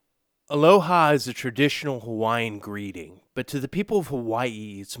Aloha is a traditional Hawaiian greeting, but to the people of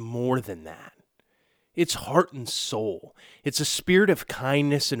Hawaii, it's more than that. It's heart and soul. It's a spirit of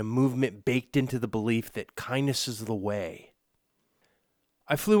kindness and a movement baked into the belief that kindness is the way.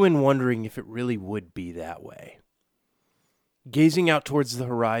 I flew in wondering if it really would be that way. Gazing out towards the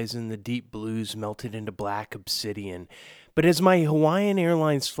horizon, the deep blues melted into black obsidian, but as my Hawaiian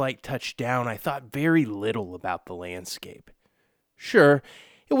Airlines flight touched down, I thought very little about the landscape. Sure,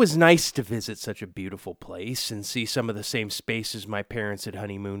 it was nice to visit such a beautiful place and see some of the same spaces my parents had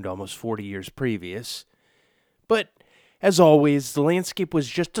honeymooned almost 40 years previous. But, as always, the landscape was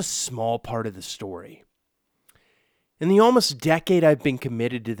just a small part of the story. In the almost decade I've been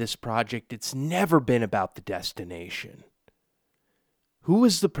committed to this project, it's never been about the destination. Who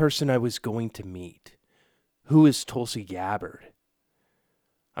was the person I was going to meet? Who is Tulsi Gabbard?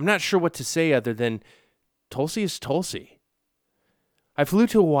 I'm not sure what to say other than Tulsi is Tulsi. I flew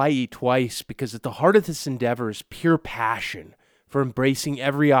to Hawaii twice because at the heart of this endeavor is pure passion for embracing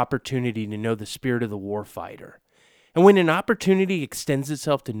every opportunity to know the spirit of the warfighter. And when an opportunity extends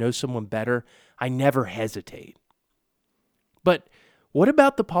itself to know someone better, I never hesitate. But what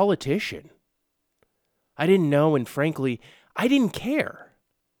about the politician? I didn't know, and frankly, I didn't care.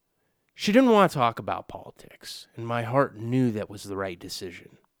 She didn't want to talk about politics, and my heart knew that was the right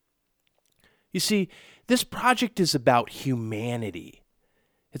decision. You see, this project is about humanity.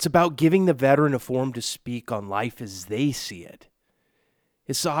 It's about giving the veteran a forum to speak on life as they see it.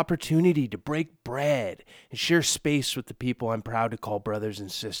 It's the opportunity to break bread and share space with the people I'm proud to call brothers and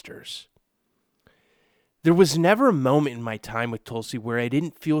sisters. There was never a moment in my time with Tulsi where I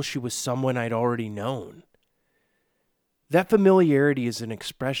didn't feel she was someone I'd already known. That familiarity is an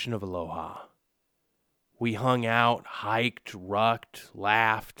expression of Aloha. We hung out, hiked, rucked,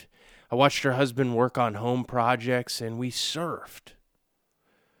 laughed. I watched her husband work on home projects, and we surfed.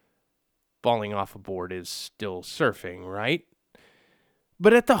 Falling off a board is still surfing, right?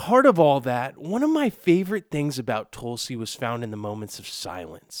 But at the heart of all that, one of my favorite things about Tulsi was found in the moments of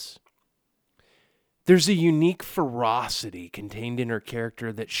silence. There's a unique ferocity contained in her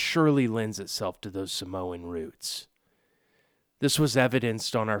character that surely lends itself to those Samoan roots. This was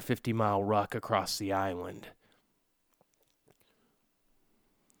evidenced on our 50-mile ruck across the island.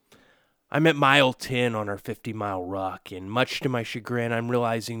 I'm at mile 10 on our 50-mile ruck, and much to my chagrin, I'm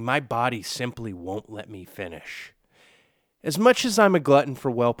realizing my body simply won't let me finish. As much as I'm a glutton for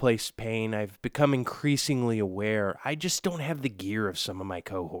well-placed pain, I've become increasingly aware I just don't have the gear of some of my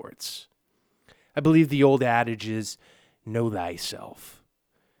cohorts. I believe the old adage is, know thyself.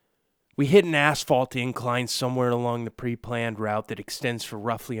 We hit an asphalt incline somewhere along the pre-planned route that extends for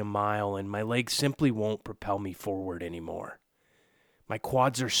roughly a mile, and my legs simply won't propel me forward anymore. My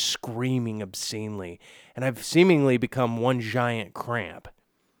quads are screaming obscenely, and I've seemingly become one giant cramp.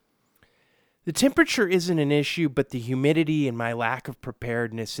 The temperature isn't an issue, but the humidity and my lack of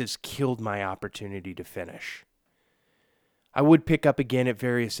preparedness has killed my opportunity to finish. I would pick up again at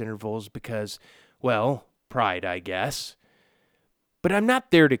various intervals because, well, pride, I guess. But I'm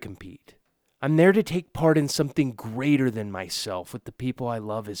not there to compete. I'm there to take part in something greater than myself with the people I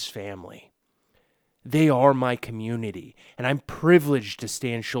love as family. They are my community, and I'm privileged to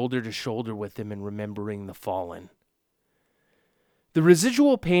stand shoulder to shoulder with them in remembering the fallen. The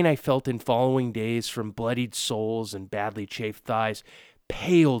residual pain I felt in following days from bloodied soles and badly chafed thighs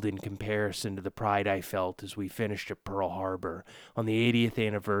paled in comparison to the pride I felt as we finished at Pearl Harbor on the 80th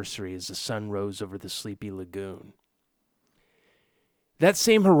anniversary as the sun rose over the sleepy lagoon. That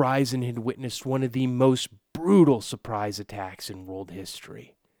same horizon had witnessed one of the most brutal surprise attacks in world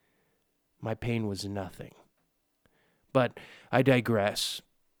history. My pain was nothing. But I digress.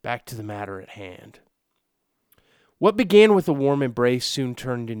 Back to the matter at hand. What began with a warm embrace soon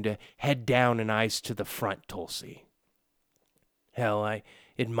turned into head down and eyes to the front, Tulsi. Hell, I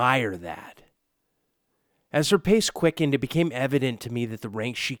admire that. As her pace quickened, it became evident to me that the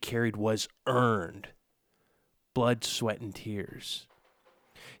rank she carried was earned. Blood, sweat, and tears.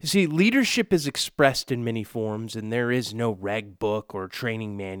 You see, leadership is expressed in many forms, and there is no reg book or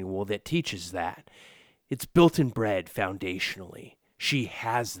training manual that teaches that. It's built and bred foundationally. She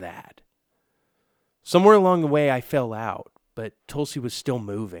has that. Somewhere along the way, I fell out, but Tulsi was still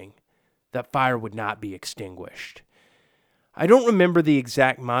moving. That fire would not be extinguished. I don't remember the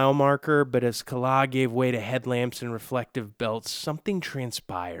exact mile marker, but as Kala gave way to headlamps and reflective belts, something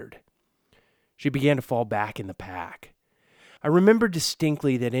transpired. She began to fall back in the pack. I remember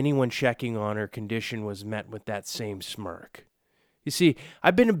distinctly that anyone checking on her condition was met with that same smirk. You see,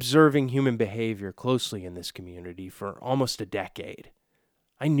 I've been observing human behavior closely in this community for almost a decade.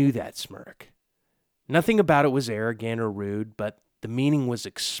 I knew that smirk. Nothing about it was arrogant or rude, but The meaning was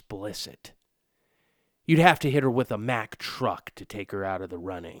explicit. You'd have to hit her with a Mack truck to take her out of the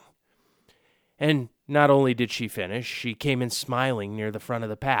running. And not only did she finish, she came in smiling near the front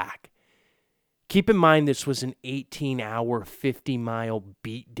of the pack. Keep in mind this was an 18-hour, 50-mile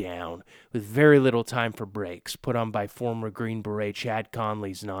beatdown with very little time for breaks, put on by former Green Beret Chad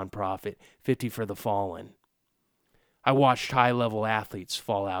Conley's nonprofit, 50 for the Fallen. I watched high-level athletes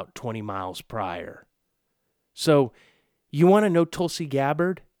fall out 20 miles prior. So, you want to know Tulsi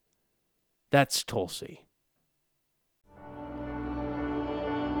Gabbard? That's Tulsi.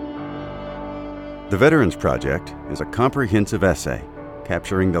 The Veterans Project is a comprehensive essay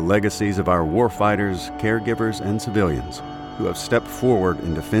capturing the legacies of our warfighters, caregivers, and civilians who have stepped forward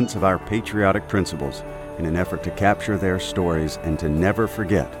in defense of our patriotic principles in an effort to capture their stories and to never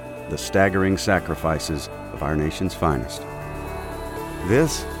forget the staggering sacrifices of our nation's finest.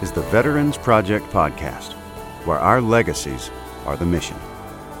 This is the Veterans Project podcast, where our legacies are the mission.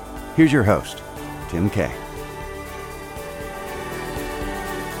 Here's your host, Tim Kay.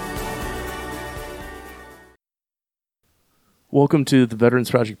 Welcome to the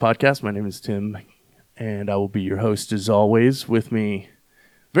Veterans Project podcast. My name is Tim, and I will be your host as always. With me,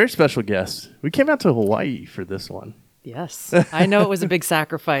 very special guest. We came out to Hawaii for this one. Yes. I know it was a big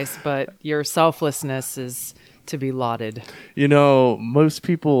sacrifice, but your selflessness is to be lauded. You know, most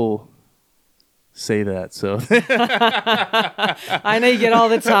people say that, so I know you get all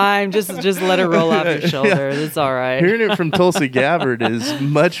the time. Just let it roll off your shoulder. It's all right. Hearing it from Tulsi Gabbard is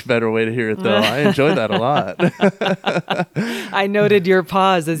much better way to hear it, though. I enjoy that a lot. I noted your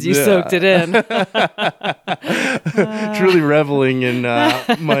pause as you soaked it in. Truly reveling in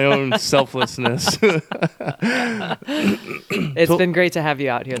my own selflessness. It's been great to have you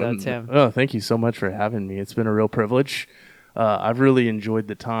out here, though, Tim. Oh, thank you so much for having me. It's been a real privilege. I've really enjoyed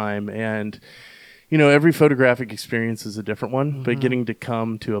the time, and you know, every photographic experience is a different one, but getting to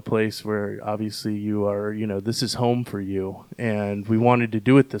come to a place where obviously you are, you know, this is home for you. And we wanted to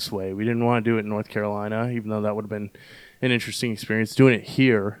do it this way. We didn't want to do it in North Carolina, even though that would have been an interesting experience. Doing it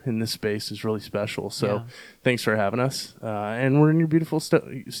here in this space is really special. So thanks for having us. And we're in your beautiful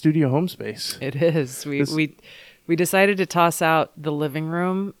studio home space. It is. We decided to toss out the living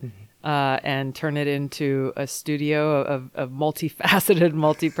room and turn it into a studio, a multifaceted,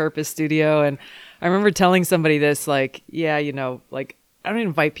 multi-purpose studio. And I remember telling somebody this, like, yeah, you know, like, I don't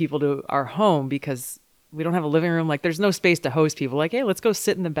invite people to our home because we don't have a living room. Like, there's no space to host people. Like, hey, let's go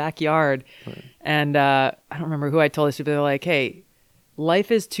sit in the backyard. Right. And I don't remember who I told this to, but they're like, hey, life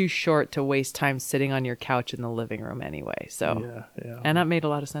is too short to waste time sitting on your couch in the living room anyway. So, and that made a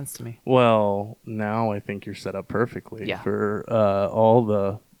lot of sense to me. Well, now I think you're set up perfectly for all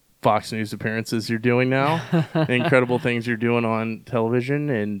the Fox News appearances you're doing now, the incredible things you're doing on television,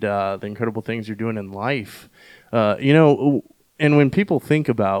 and the incredible things you're doing in life. You know, and when people think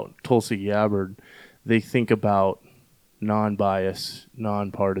about Tulsi Gabbard, they think about non-biased,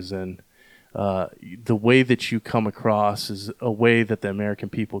 non-partisan. The way that you come across is a way that the American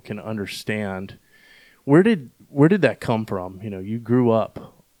people can understand. Where did that come from? You know, you grew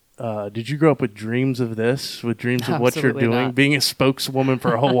up. Did you grow up with dreams of this? With dreams of what you're doing, not. Being a spokeswoman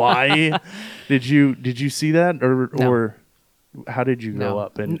for Hawaii? Did you see that, or how did you grow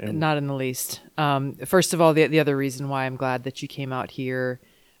up? And not in the least. First of all, the other reason why I'm glad that you came out here,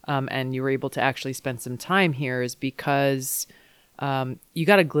 and you were able to actually spend some time here is because you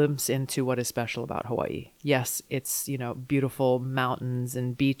got a glimpse into what is special about Hawaii. Yes, it's, you know, beautiful mountains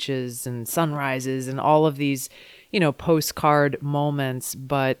and beaches and sunrises and all of these, you know, postcard moments,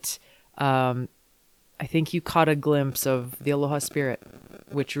 but I think you caught a glimpse of the Aloha spirit,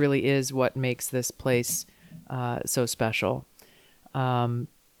 which really is what makes this place so special.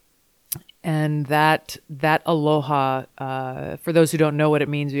 And that aloha, for those who don't know what it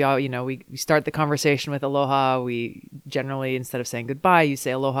means, we all, you know, we start the conversation with aloha. We generally, instead of saying goodbye, you say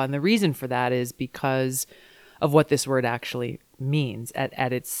aloha. And the reason for that is because of what this word actually means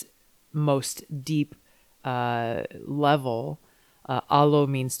at its most deep level. Alo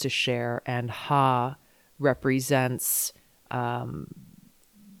means to share, and ha represents our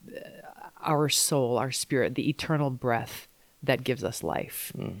soul, our spirit, the eternal breath that gives us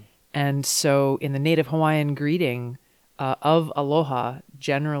life. And so in the Native Hawaiian greeting of aloha,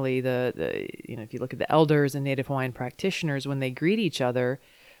 generally the you know, if you look at the elders and Native Hawaiian practitioners, when they greet each other,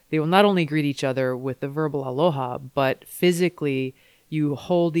 they will not only greet each other with the verbal aloha, but physically you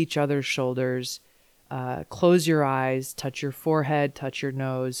hold each other's shoulders, close your eyes, touch your forehead, touch your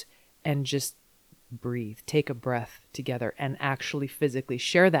nose, and just breathe. Take a breath together and actually physically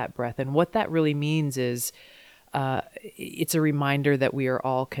share that breath. And what that really means is it's a reminder that we are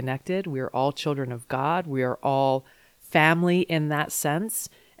all connected. We are all children of God. We are all family in that sense.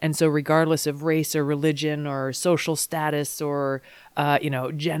 And so regardless of race or religion or social status or,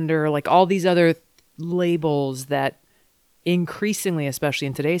 gender, like all these other labels that increasingly, especially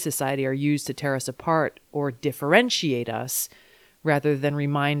in today's society, are used to tear us apart or differentiate us rather than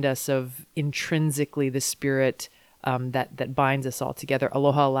remind us of intrinsically the spirit that binds us all together.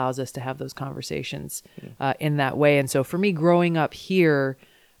 Aloha allows us to have those conversations in that way. And so for me, growing up here,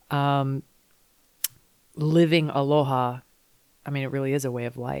 living aloha, I mean, it really is a way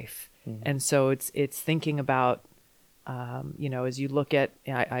of life. Mm-hmm. And so it's thinking about, as you look at,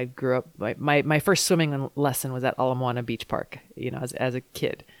 I grew up, my first swimming lesson was at Ala Moana Beach Park, as a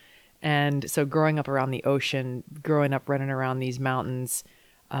kid. And so growing up around the ocean, growing up running around these mountains,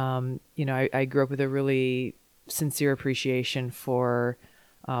 I grew up with a really sincere appreciation for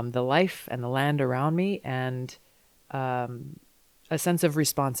the life and the land around me, and a sense of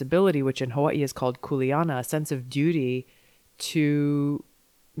responsibility, which in Hawaii is called kuleana, a sense of duty to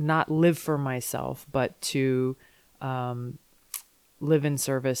not live for myself, but to live in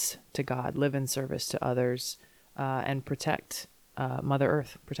service to God, live in service to others, and protect Mother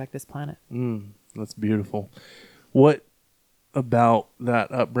Earth, protect this planet. That's beautiful. What about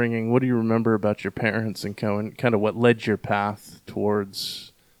that upbringing? What do you remember about your parents and kind of what led your path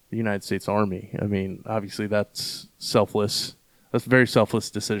towards the United States Army? I mean, obviously that's selfless. That's a very selfless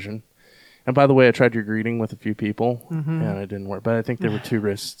decision. And by the way, I tried your greeting with a few people, and it didn't work. But I think there were two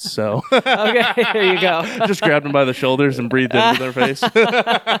wrists, so okay, there you go. Just grabbed them by the shoulders and breathed into their face.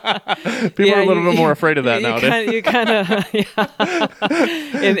 People are a little bit more afraid of that nowadays. You kind of,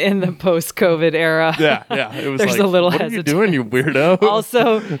 in the post-COVID era. Yeah. It was there's a little what hesitation. Are you doing, you weirdo?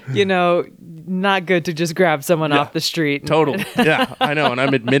 Also, not good to just grab someone off the street. Totally. Yeah, I know, and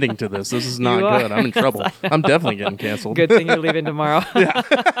I'm admitting to this. This is not good. I'm in trouble. I'm definitely getting canceled. Good thing you're leaving tomorrow. Yeah.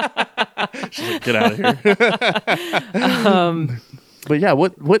 She's like, get out of here. But yeah,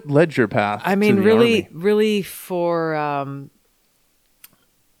 what led your path? I mean, to the really, Army? really for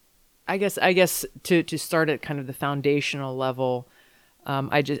I guess to start at kind of the foundational level,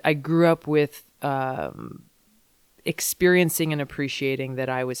 I grew up with experiencing and appreciating that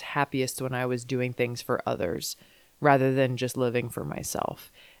I was happiest when I was doing things for others rather than just living for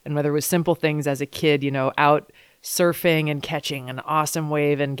myself. And whether it was simple things as a kid, out surfing and catching an awesome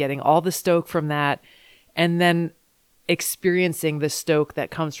wave and getting all the stoke from that, and then experiencing the stoke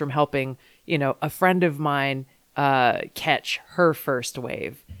that comes from helping, a friend of mine catch her first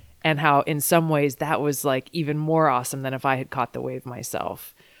wave, and how in some ways that was like even more awesome than if I had caught the wave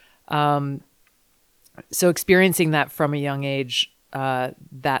myself. So experiencing that from a young age,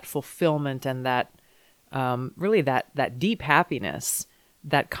 that fulfillment and that really that deep happiness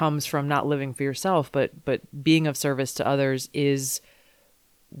that comes from not living for yourself, but being of service to others is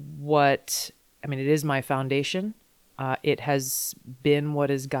it is my foundation. It has been what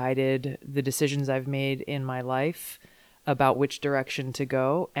has guided the decisions I've made in my life about which direction to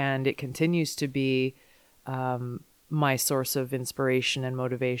go. And it continues to be my source of inspiration and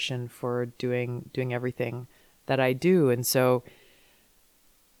motivation for doing everything that I do. And so,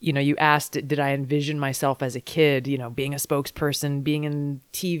 you asked, did I envision myself as a kid, being a spokesperson, being in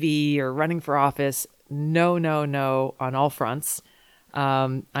TV or running for office? No, on all fronts.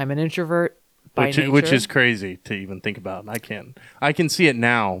 I'm an introvert by nature. Which is crazy to even think about. I can see it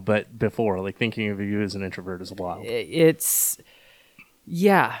now, but before, like thinking of you as an introvert is wild.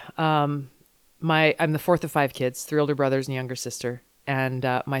 I'm the fourth of 5 kids, 3 older brothers and a younger sister. And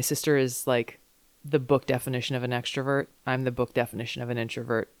my sister is like the book definition of an extrovert. I'm the book definition of an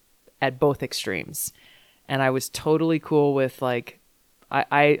introvert at both extremes. And I was totally cool with like,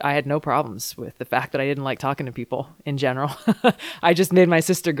 I had no problems with the fact that I didn't like talking to people in general. I just made my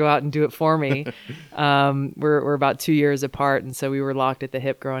sister go out and do it for me. We're about 2 years apart. And so we were locked at the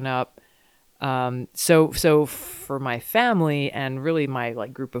hip growing up. So for my family and really my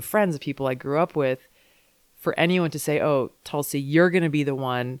like group of friends, the people I grew up with, for anyone to say, "Oh, Tulsi, you're going to be the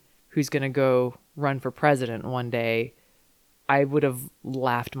one who's going to go run for president one day," I would have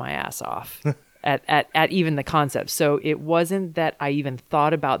laughed my ass off at even the concept. So it wasn't that I even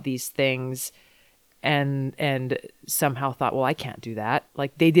thought about these things and somehow thought, well, I can't do that.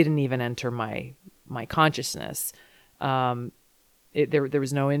 Like they didn't even enter my consciousness. There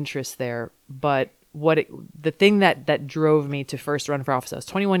was no interest there. But the thing that drove me to first run for office, I was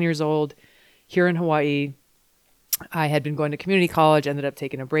 21 years old here in Hawaii. I had been going to community college, ended up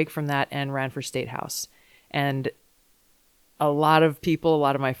taking a break from that and ran for state house. And a lot of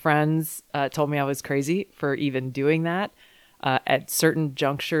my friends told me I was crazy for even doing that. At certain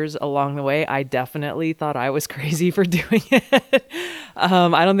junctures along the way, I definitely thought I was crazy for doing it.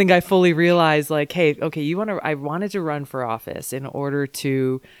 I don't think I fully realized, like, hey, okay, I wanted to run for office in order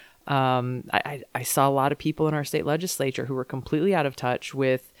to, I saw a lot of people in our state legislature who were completely out of touch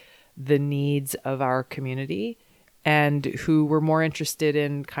with the needs of our community and who were more interested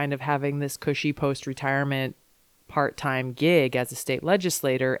in kind of having this cushy post-retirement part-time gig as a state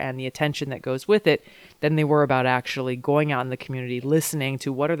legislator and the attention that goes with it than they were about actually going out in the community, listening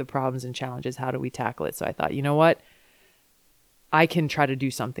to what are the problems and challenges, how do we tackle it. So I thought, you know what, I can try to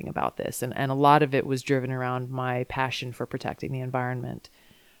do something about this. And a lot of it was driven around my passion for protecting the environment.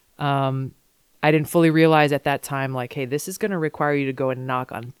 I didn't fully realize at that time, like, hey, this is going to require you to go and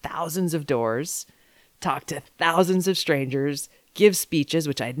knock on thousands of doors, talk to thousands of strangers, give speeches,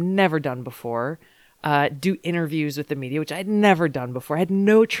 which I'd never done before, do interviews with the media, which I'd never done before. I had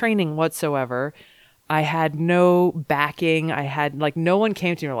no training whatsoever. I had no backing. I had, like, no one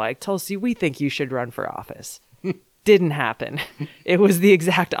came to me and were like, Tulsi, we think you should run for office. Didn't happen. It was the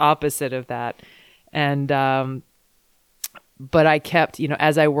exact opposite of that. And, but I kept,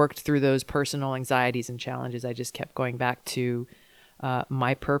 as I worked through those personal anxieties and challenges, I just kept going back to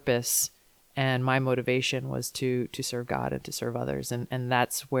my purpose, and my motivation was to serve God and to serve others. And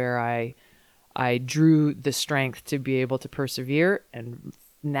that's where I drew the strength to be able to persevere and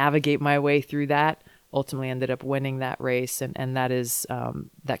navigate my way through that. Ultimately ended up winning that race. And that is,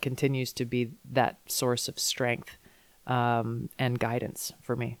 that continues to be that source of strength and guidance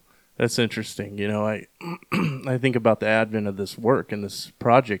for me. That's interesting. I think about the advent of this work and this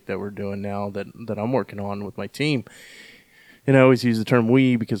project that we're doing now that I'm working on with my team. And I always use the term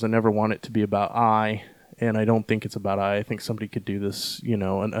we because I never want it to be about I. And I don't think it's about I think somebody could do this,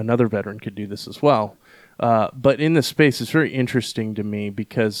 another veteran could do this as well. But in this space, it's very interesting to me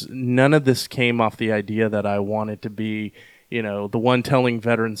because none of this came off the idea that I wanted to be, the one telling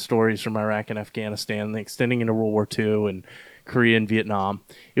veteran stories from Iraq and Afghanistan, extending into World War II and Korea and Vietnam.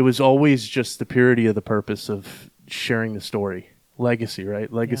 It was always just the purity of the purpose of sharing the story. Legacy,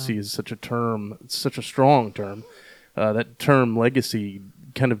 right? Legacy is such a term, such a strong term. That term legacy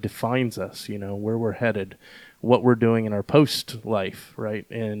kind of defines us, where we're headed, what we're doing in our post life, right?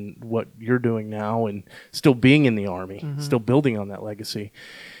 And what you're doing now and still being in the Army, still building on that legacy.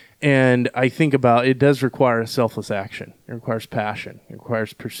 And I think about it does require a selfless action. It requires passion. It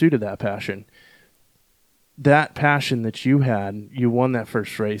requires pursuit of that passion. That passion that you had, you won that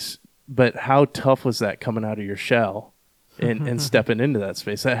first race, but how tough was that coming out of your shell and stepping into that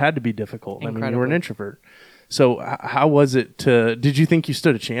space? That had to be difficult. Incredibly. I mean, you were an introvert. So how was it did you think you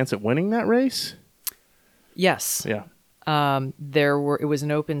stood a chance at winning that race? Yes. Yeah. It was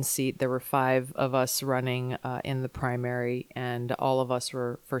an open seat. There were 5 of us running in the primary, and all of us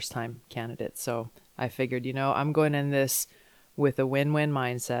were first-time candidates. So I figured, I'm going in this with a win-win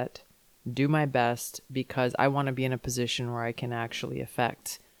mindset, do my best, because I want to be in a position where I can actually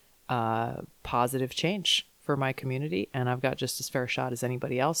affect positive change for my community, and I've got just as fair a shot as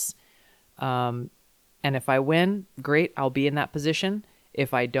anybody else. And if I win, great, I'll be in that position.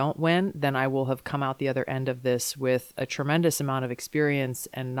 If I don't win, then I will have come out the other end of this with a tremendous amount of experience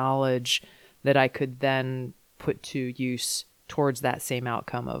and knowledge that I could then put to use towards that same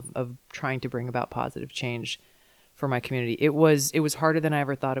outcome of trying to bring about positive change for my community. It was harder than I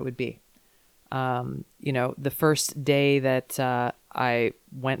ever thought it would be. The first day that I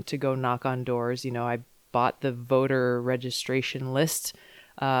went to go knock on doors, I bought the voter registration list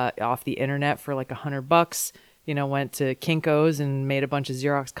off the internet for like $100. Went to Kinko's and made a bunch of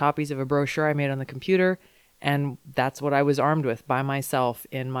Xerox copies of a brochure I made on the computer. And that's what I was armed with by myself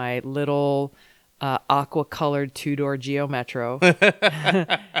in my little aqua-colored 2-door Geo Metro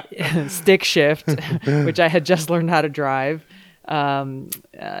stick shift, which I had just learned how to drive in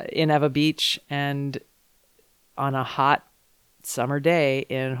Eva Beach. And on a hot summer day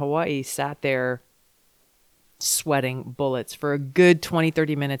in Hawaii, sat there sweating bullets for a good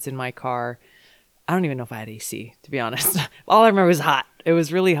 20-30 minutes in my car. I don't even know if I had AC, to be honest. All I remember was hot. It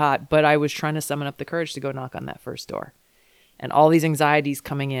was really hot, but I was trying to summon up the courage to go knock on that first door. And all these anxieties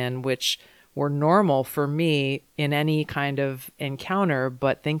coming in, which were normal for me in any kind of encounter,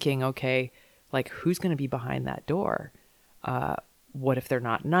 but thinking, okay, like, who's going to be behind that door? What if they're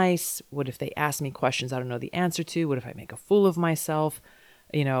not nice? What if they ask me questions I don't know the answer to? What if I make a fool of myself?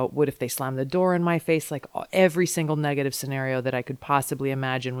 What if they slam the door in my face? Like, every single negative scenario that I could possibly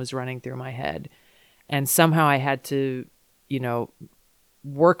imagine was running through my head. And somehow I had to,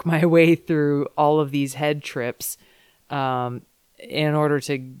 work my way through all of these head trips in order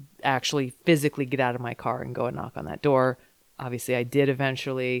to actually physically get out of my car and go and knock on that door. Obviously, I did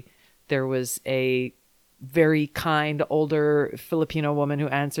eventually. There was a very kind older Filipino woman who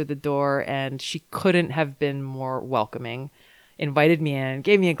answered the door, and she couldn't have been more welcoming. Invited me in,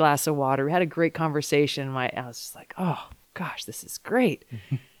 gave me a glass of water. We had a great conversation. I was just like, oh gosh, this is great.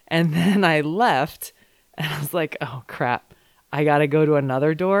 And then I left and I was like, oh crap, I got to go to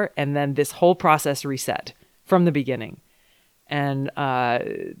another door. And then this whole process reset from the beginning. And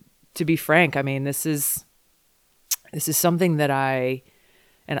to be frank, I mean, this is something that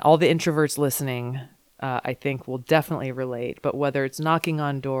and all the introverts listening, I think will definitely relate. But whether it's knocking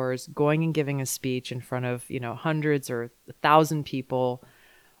on doors, going and giving a speech in front of, hundreds or 1,000 people,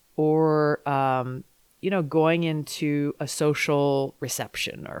 or, going into a social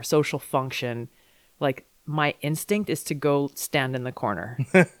reception or a social function, like my instinct is to go stand in the corner.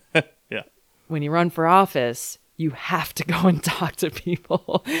 Yeah. When you run for office, you have to go and talk to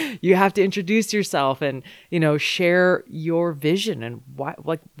people. You have to introduce yourself and, share your vision and why.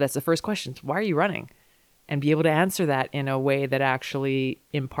 Like, that's the first question. Why are you running? And be able to answer that in a way that actually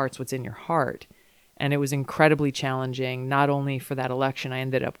imparts what's in your heart. And it was incredibly challenging, not only for that election I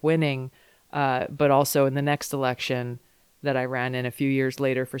ended up winning, but also in the next election that I ran in a few years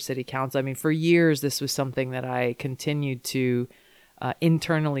later for city council. I mean, for years, this was something that I continued to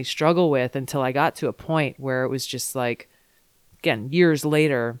internally struggle with until I got to a point where it was just like, again, years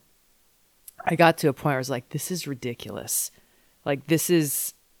later, I got to a point where I was like, this is ridiculous. Like, this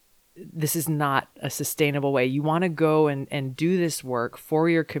is not a sustainable way. You want to go and do this work for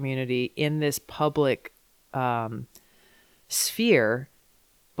your community in this public sphere,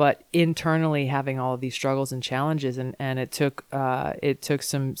 but internally having all of these struggles and challenges. And it took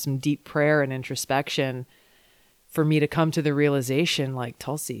some deep prayer and introspection for me to come to the realization, like,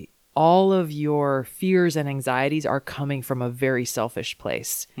 Tulsi, all of your fears and anxieties are coming from a very selfish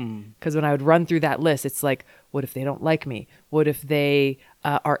place. Because when I would run through that list, it's like, what if they don't like me? What if they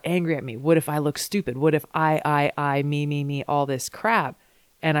are angry at me? What if I look stupid? What if I, me, all this crap?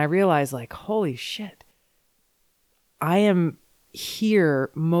 And I realized, like, holy shit, I am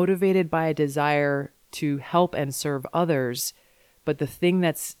here motivated by a desire to help and serve others. But the thing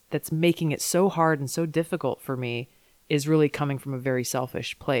that's making it so hard and so difficult for me is really coming from a very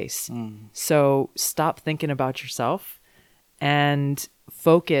selfish place. So stop thinking about yourself and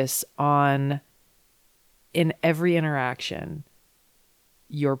focus on, in every interaction,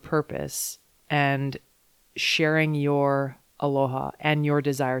 your purpose and sharing your aloha and your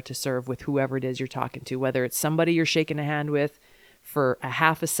desire to serve with whoever it is you're talking to, whether it's somebody you're shaking a hand with for a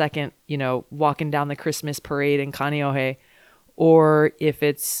half a second, walking down the Christmas parade in Kaneohe, or if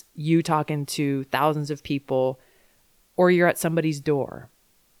it's you talking to thousands of people, or you're at somebody's door.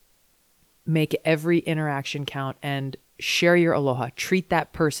 Make every interaction count and share your aloha. Treat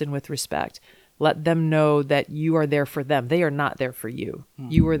that person with respect. Let them know that you are there for them. They are not there for you.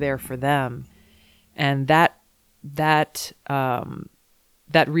 You are there for them. And that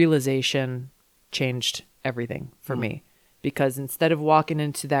realization changed everything for me. Because instead of walking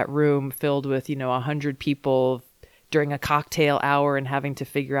into that room filled with, 100 people during a cocktail hour and having to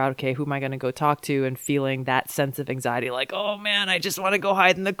figure out, okay, who am I going to go talk to, and feeling that sense of anxiety, like, oh man, I just want to go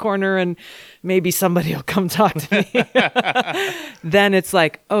hide in the corner and maybe somebody will come talk to me. Then it's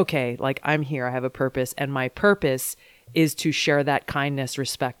like, okay, like, I'm here, I have a purpose, and my purpose is to share that kindness,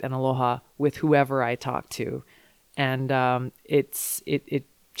 respect, and aloha with whoever I talk to. And it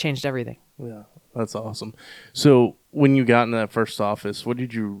changed everything. Yeah, that's awesome. So when you got in that first office, what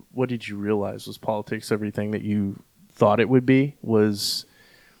did you realize? Was politics everything that you thought it would be? Were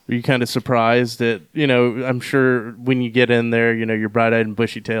you kind of surprised that, I'm sure when you get in there, you're bright-eyed and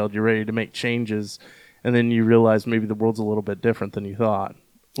bushy-tailed, you're ready to make changes, and then you realize maybe the world's a little bit different than you thought.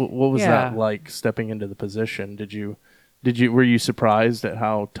 What was that like, stepping into the position? Were you surprised at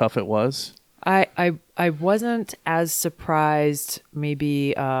how tough it was? I wasn't as surprised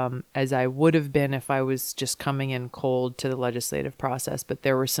maybe as I would have been if I was just coming in cold to the legislative process, but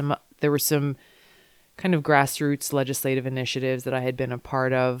there were some kind of grassroots legislative initiatives that I had been a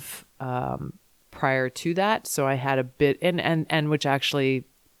part of prior to that. So I had a bit, and which actually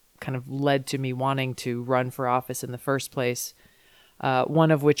kind of led to me wanting to run for office in the first place. One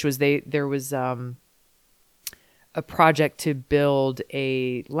of which was there was a project to build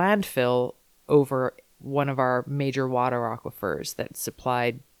a landfill over one of our major water aquifers that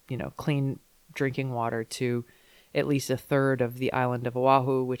supplied, clean drinking water to at least a third of the island of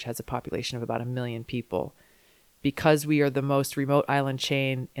Oahu, which has a population of about 1 million people. Because we are the most remote island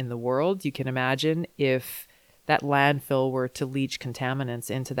chain in the world, you can imagine if that landfill were to leach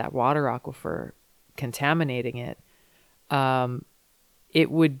contaminants into that water aquifer, contaminating it, it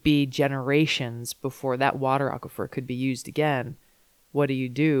would be generations before that water aquifer could be used again. what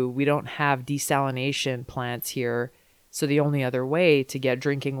do? We don't have desalination plants here. So the only other way to get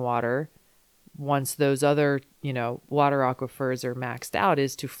drinking water, once those other, water aquifers are maxed out,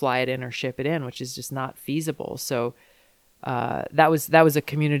 is to fly it in or ship it in, which is just not feasible. So that was a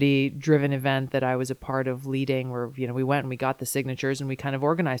community-driven event that I was a part of leading, where we went and we got the signatures and we kind of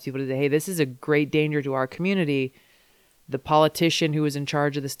organized people to say, hey, this is a great danger to our community. The politician who was in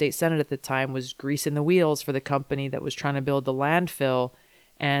charge of the state senate at the time was greasing the wheels for the company that was trying to build the landfill,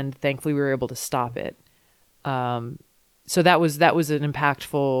 and thankfully we were able to stop it. So that was an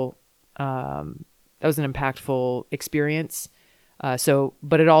impactful experience.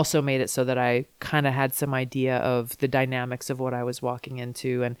 But it also made it so that I kind of had some idea of the dynamics of what I was walking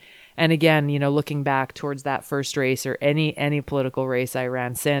into. And again, looking back towards that first race, or any political race I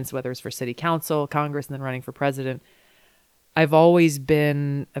ran since, whether it's for city council, Congress, and then running for president, I've always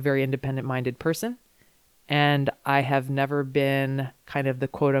been a very independent-minded person. And I have never been kind of the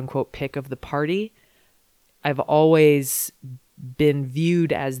quote-unquote pick of the party. I've always been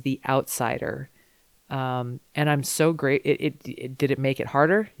viewed as the outsider. And I'm so great. Did it make it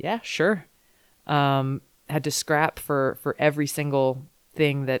harder? Yeah, sure. Had to scrap for every single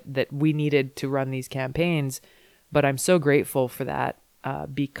thing that we needed to run these campaigns. But I'm so grateful for that,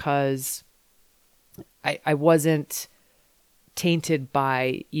 because I wasn't tainted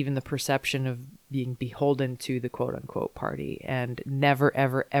by even the perception of being beholden to the quote unquote party, and never,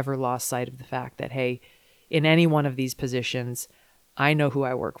 ever, ever lost sight of the fact that, hey, in any one of these positions, I know who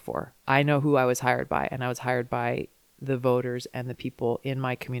I work for. I know who I was hired by, and I was hired by the voters and the people in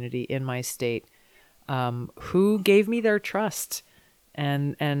my community, in my state, who gave me their trust.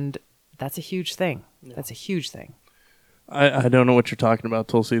 And that's a huge thing. Yeah. That's a huge thing. I don't know what you're talking about,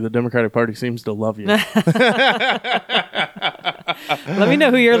 Tulsi. The Democratic Party seems to love you. Let me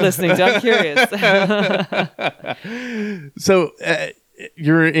know who you're listening to. I'm curious. So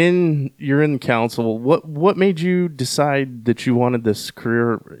you're in council. What made you decide that you wanted this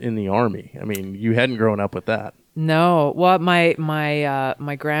career in the Army? I mean, you hadn't grown up with that. No. Well,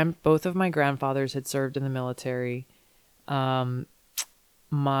 both of my grandfathers had served in the military.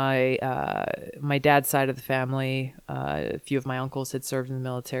 My dad's side of the family, a few of my uncles had served in the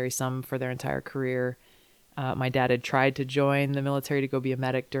military, some for their entire career. My dad had tried to join the military to go be a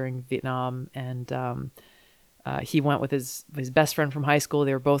medic during Vietnam, and he went with his best friend from high school.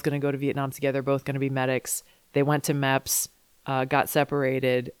 They were both going to go to Vietnam together, both going to be medics. They went to MEPS, got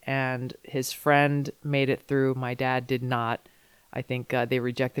separated, and his friend made it through. My dad did not. I think they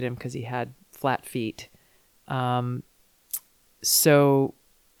rejected him because he had flat feet. So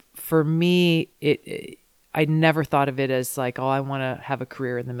for me, I never thought of it as like, oh, I want to have a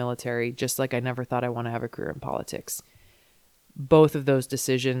career in the military, just like I never thought I want to have a career in politics. Both of those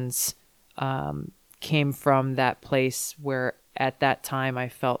decisions came from that place where at that time I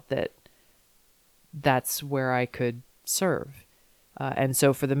felt that that's where I could serve. And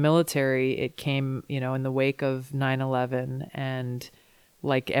so for the military, it came, in the wake of 9/11, and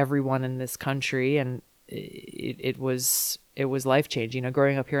like everyone in this country, and it was life-changing.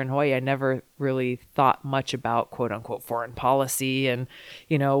 Growing up here in Hawaii, I never really thought much about quote-unquote foreign policy and,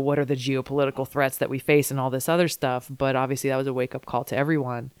 what are the geopolitical threats that we face and all this other stuff. But obviously that was a wake-up call to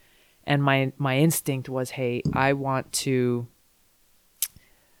everyone. And my instinct was, hey, I want to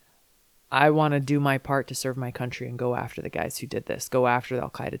do my part to serve my country and go after the guys who did this, go after the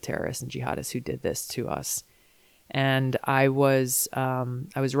Al-Qaeda terrorists and jihadists who did this to us. And I was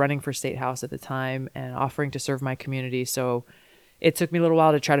running for state house at the time and offering to serve my community. So it took me a little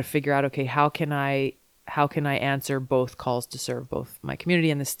while to try to figure out, okay, how can I answer both calls to serve both my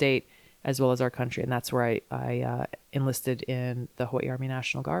community and the state as well as our country? And that's where I enlisted in the Hawaii Army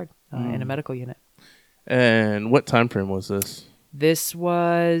National Guard in a medical unit. And what time frame was this? This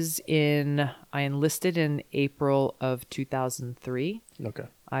was I enlisted in April of 2003. Okay.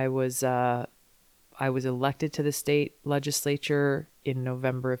 I was elected to the state legislature in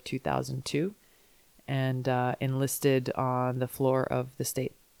November of 2002 and enlisted on the floor of the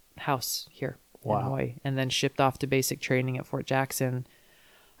state house here in Hawaii, and then shipped off to basic training at Fort Jackson.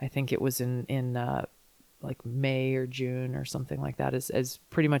 I think it was in like May or June or something like that, as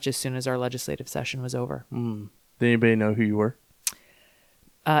pretty much as soon as our legislative session was over. Did anybody know who you were?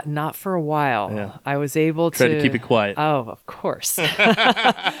 Not for a while. Yeah. I was able Try to keep it quiet. Oh, of course.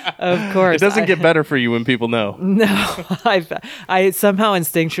 Of course. It doesn't get better for you when people know. No, I somehow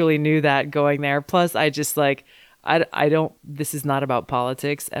instinctually knew that going there. Plus, I just I don't, this is not about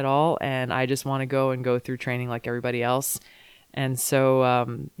politics at all. And I just want to go through training like everybody else. And so,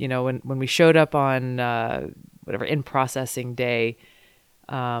 when we showed up on, in processing day,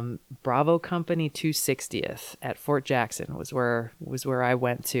 Bravo Company 260th at Fort Jackson was where I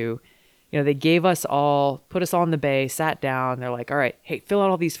went to. They gave us put us all in the bay, sat down. They're like, all right, hey, fill out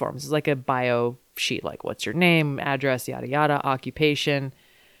all these forms. It's like a bio sheet, like what's your name, address, yada, yada, occupation.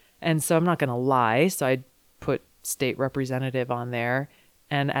 And so I'm not going to lie. So I put state representative on there.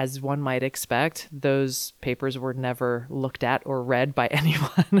 And as one might expect, those papers were never looked at or read by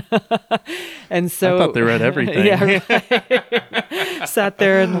anyone. And so I thought they read everything. Yeah, right. Sat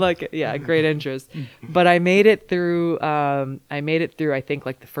there and great interest. But I made it through. I think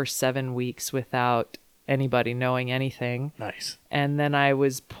like the first 7 weeks without anybody knowing anything. Nice. And then I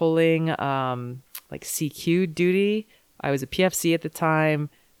was pulling like CQ duty. I was a PFC at the time.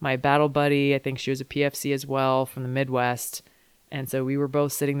 My battle buddy, I think she was a PFC as well from the Midwest. And so we were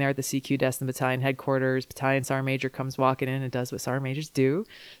both sitting there at the CQ desk in the battalion headquarters. Battalion Sergeant Major comes walking in and does what Sergeant Majors do.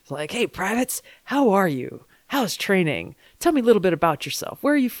 It's like, hey, privates, how are you? How's training? Tell me a little bit about yourself.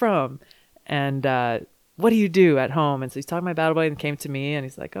 Where are you from? And what do you do at home? And so he's talking to my battle buddy and came to me and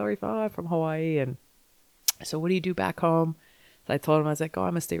he's like, oh, I'm from Hawaii. And so what do you do back home? So I told him, I was like, oh,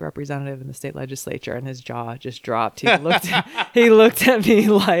 I'm a state representative in the state legislature. And his jaw just dropped. He looked at me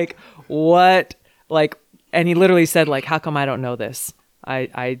like, what? Like, and he literally said, like, how come I don't know this?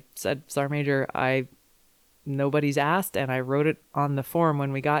 I said, Sergeant Major, nobody's asked, and I wrote it on the form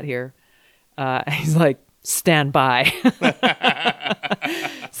when we got here. He's like, stand by.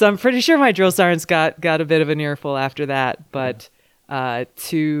 So I'm pretty sure my drill sergeants got a bit of an earful after that. But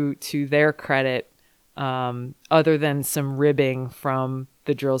to their credit, other than some ribbing from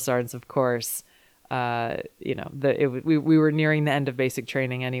the drill sergeants, of course, we were nearing the end of basic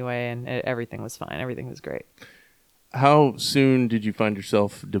training anyway, and everything was fine. Everything was great. How soon did you find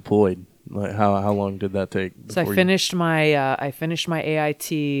yourself deployed? Like how long did that take? So I finished my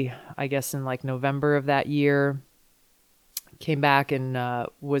AIT, I guess, in like November of that year. Came back and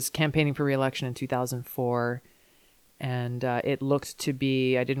was campaigning for re-election in 2004, and it looked to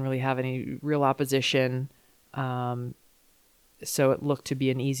be, I didn't really have any real opposition. So it looked to be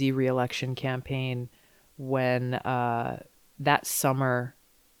an easy re-election campaign when that summer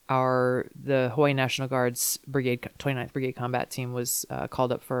the Hawaii National Guard's Brigade, 29th Brigade Combat Team was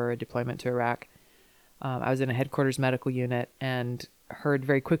called up for a deployment to Iraq. I was in a headquarters medical unit and heard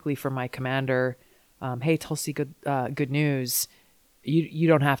very quickly from my commander, hey, Tulsi, good news. You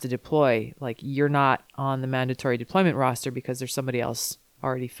don't have to deploy. Like, you're not on the mandatory deployment roster because there's somebody else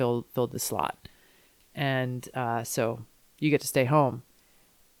already filled the slot. And so you get to stay home.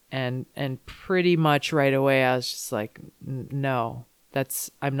 And pretty much right away, I was just like, no,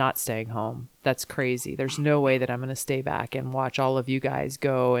 I'm not staying home. That's crazy. There's no way that I'm going to stay back and watch all of you guys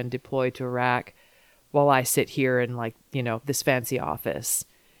go and deploy to Iraq while I sit here in this fancy office.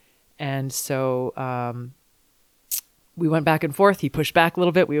 And so we went back and forth. He pushed back a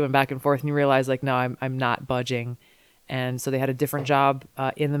little bit. We went back and forth, and he realized, like, no, I'm not budging. And so they had a different job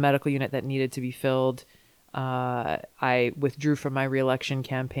in the medical unit that needed to be filled. I withdrew from my re-election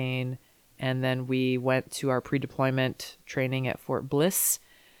campaign, and then we went to our pre-deployment training at Fort Bliss,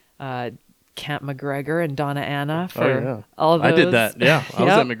 Camp McGregor and Donna Anna for all those. I did that. Yeah, I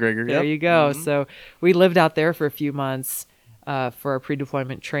was at McGregor. There you go. Mm-hmm. So we lived out there for a few months for our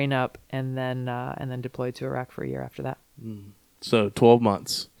pre-deployment train up, and then deployed to Iraq for a year after that. So 12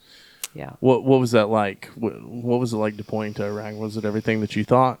 months. Yeah. What was that like? What was it like deploying to Iraq? Was it everything that you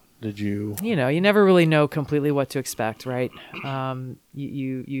thought? Did you? You never really know completely what to expect, right?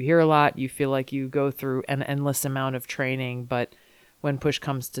 You hear a lot. You feel like you go through an endless amount of training, but when push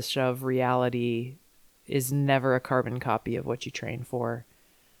comes to shove, reality is never a carbon copy of what you train for.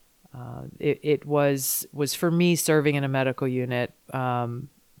 It was for me, serving in a medical unit,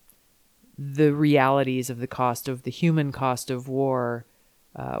 the realities of the human cost of war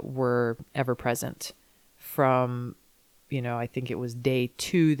were ever present. From, I think it was day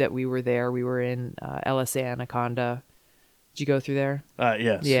 2 that we were there. We were in LSA Anaconda. Did you go through there?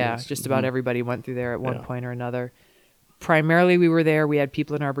 Yes. Yeah, yes. Just about everybody went through there at one point or another. Primarily, we were there. We had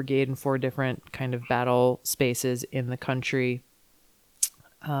people in our brigade in 4 different kind of battle spaces in the country.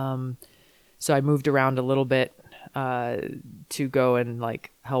 So I moved around a little bit to go and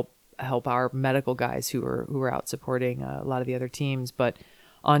help our medical guys who were out supporting a lot of the other teams. But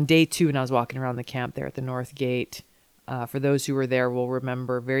on day 2, when I was walking around the camp there at the North Gate, for those who were there will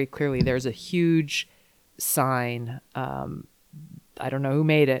remember very clearly, there's a huge sign. I don't know who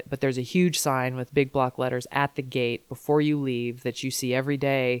made it, but there's a huge sign with big block letters at the gate before you leave that you see every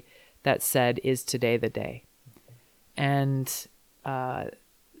day that said, "Is today the day?" And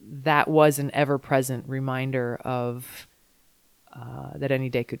that was an ever-present reminder of that any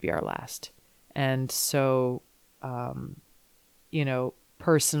day could be our last. And so,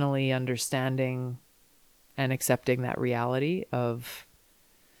 personally understanding and accepting that reality of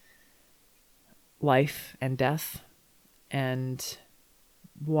life and death, and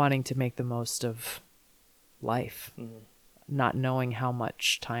wanting to make the most of life, not knowing how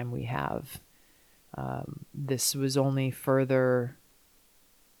much time we have. This was only further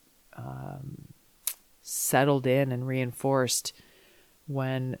settled in and reinforced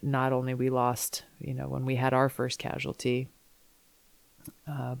when not only we lost, when we had our first casualty,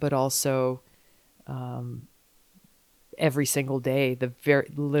 but also every single day,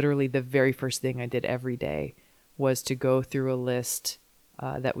 literally the very first thing I did every day was to go through a list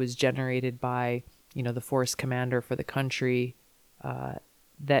that was generated by, the force commander for the country,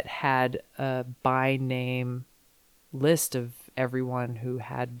 that had a by name list of everyone who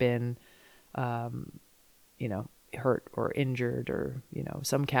had been, hurt or injured or,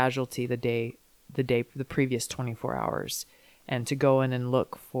 some casualty the previous 24 hours, and to go in and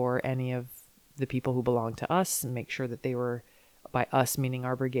look for any of the people who belonged to us and make sure that they were, by us meaning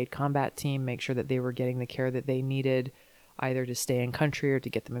our brigade combat team, make sure that they were getting the care that they needed, either to stay in country or to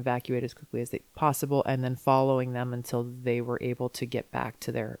get them evacuated as quickly as possible, and then following them until they were able to get back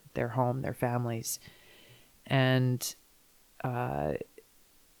to their home, their families. And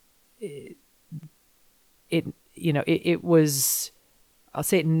it was, I'll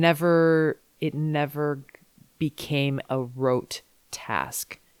say it never became a rote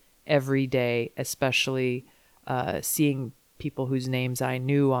task every day, especially seeing people whose names I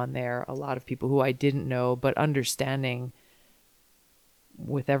knew on there, a lot of people who I didn't know, but understanding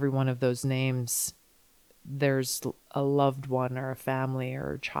with every one of those names, there's a loved one or a family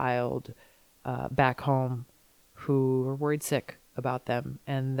or a child back home who are worried sick about them.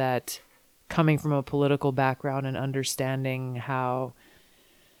 And that coming from a political background and understanding how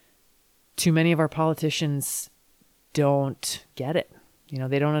too many of our politicians don't get it.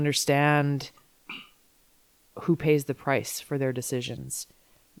 They don't understand who pays the price for their decisions.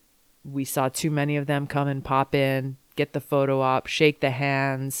 We saw too many of them come and pop in, get the photo op, shake the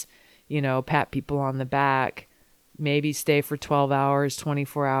hands, pat people on the back, maybe stay for 12 hours,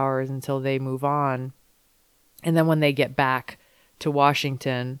 24 hours until they move on. And then when they get back to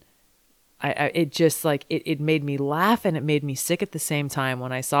Washington, it made me laugh and it made me sick at the same time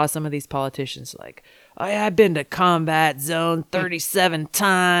when I saw some of these politicians like, oh yeah, I've been to combat zone 37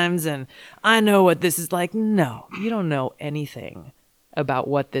 times and I know what this is like. No, you don't know anything about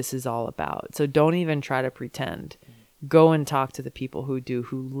what this is all about. So don't even try to pretend. Go and talk to the people who do,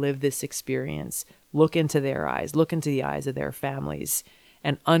 who live this experience. Look into their eyes, look into the eyes of their families,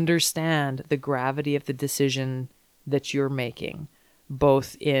 and understand the gravity of the decision that you're making,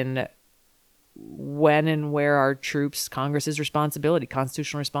 both in when and where our troops, Congress's responsibility,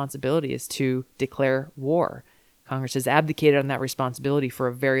 constitutional responsibility is to declare war. Congress has abdicated on that responsibility for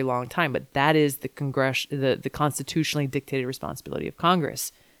a very long time, but that is the constitutionally dictated responsibility of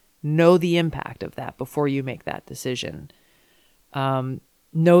Congress. Know the impact of that before you make that decision.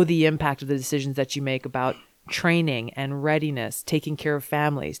 Know the impact of the decisions that you make about training and readiness, taking care of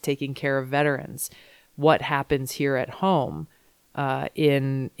families, taking care of veterans. What happens here at home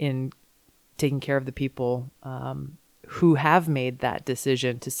in taking care of the people who have made that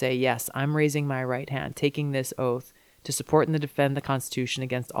decision to say, yes, I'm raising my right hand, taking this oath to support and to defend the Constitution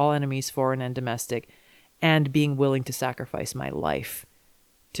against all enemies, foreign and domestic, and being willing to sacrifice my life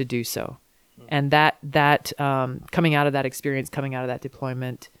to do so. And that coming out of that experience, coming out of that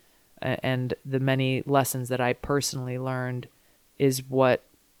deployment, and the many lessons that I personally learned is what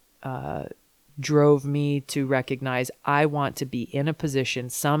drove me to recognize I want to be in a position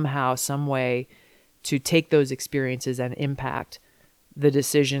somehow, some way, to take those experiences and impact the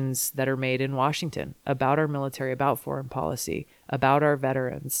decisions that are made in Washington about our military, about foreign policy, about our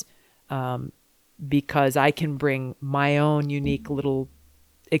veterans, because I can bring my own unique little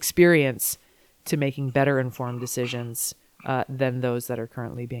experience to making better informed decisions than those that are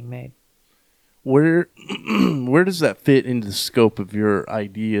currently being made. Where does that fit into the scope of your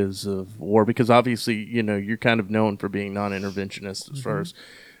ideas of war? Because obviously, you're kind of known for being non-interventionist as far as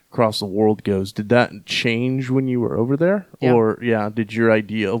across the world goes. Did that change when you were over there? Yeah. Or, did your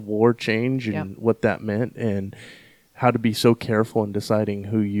idea of war change and what that meant and how to be so careful in deciding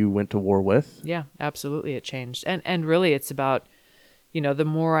who you went to war with? Yeah, absolutely. It changed. And really it's about, the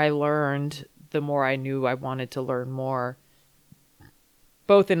more I learned, the more I knew I wanted to learn more,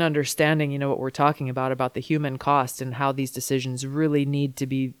 both in understanding, what we're talking about the human cost and how these decisions really need to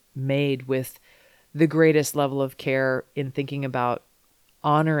be made with the greatest level of care in thinking about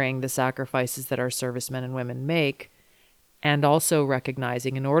honoring the sacrifices that our servicemen and women make, and also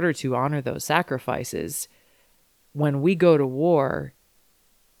recognizing in order to honor those sacrifices, when we go to war,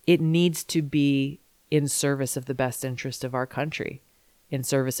 it needs to be in service of the best interest of our country, in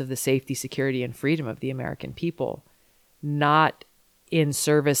service of the safety, security, and freedom of the American people, not in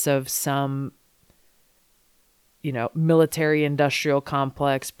service of some, military industrial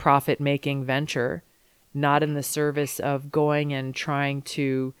complex profit-making venture, not in the service of going and trying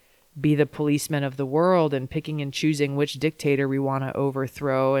to be the policeman of the world and picking and choosing which dictator we want to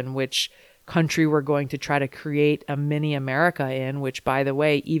overthrow and which country we're going to try to create a mini America in, which, by the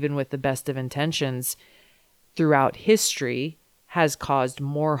way, even with the best of intentions throughout history, has caused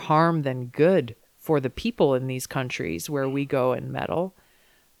more harm than good for the people in these countries where we go and meddle.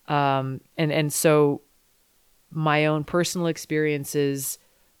 And so my own personal experiences,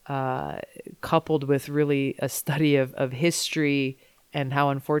 coupled with really a study of history and how,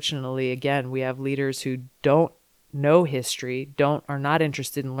 unfortunately, again, we have leaders who don't know history, are not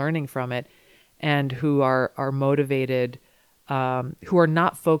interested in learning from it, and who are motivated, who are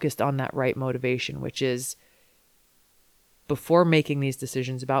not focused on that right motivation, which is, before making these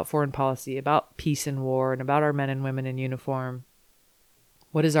decisions about foreign policy, about peace and war, and about our men and women in uniform,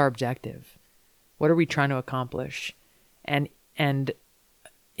 what is our objective? What are we trying to accomplish? And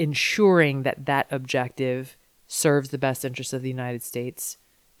ensuring that objective serves the best interests of the United States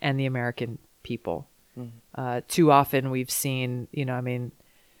and the American people. Too often we've seen,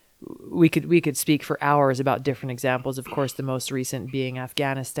 we could speak for hours about different examples. Of course, the most recent being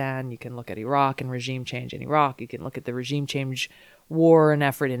Afghanistan. You can look at Iraq and regime change in Iraq. You can look at the regime change war and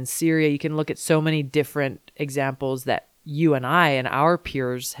effort in Syria. You can look at so many different examples that you and I and our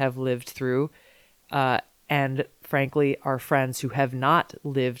peers have lived through. And frankly, our friends who have not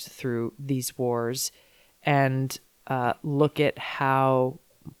lived through these wars, and look at how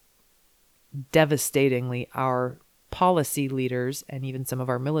devastatingly our policy leaders and even some of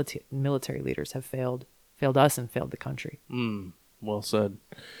our military leaders have failed us and failed the country. Well said.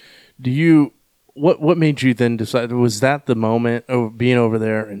 What made you then decide? Was that the moment of being over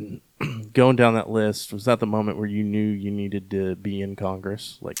there and going down that list? Was that the moment where you knew you needed to be in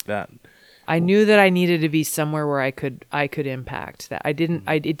Congress like that? I knew that I needed to be somewhere where I could impact that.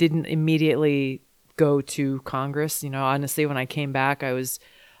 It didn't immediately go to Congress. Honestly, when I came back, I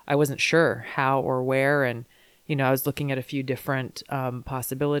wasn't sure how or where, and I was looking at a few different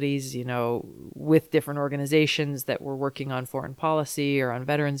possibilities, with different organizations that were working on foreign policy or on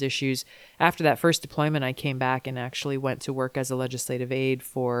veterans issues. After that first deployment, I came back and actually went to work as a legislative aide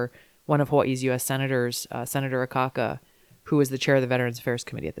for one of Hawaii's U.S. senators, Senator Akaka, who was the chair of the Veterans Affairs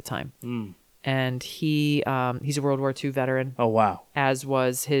Committee at the time. And he's a World War II veteran. Oh, wow. As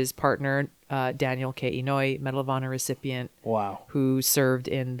was his partner, Daniel K. Inouye, Medal of Honor recipient. Wow. Who served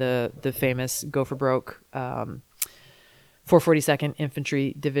in the famous Go for Broke 442nd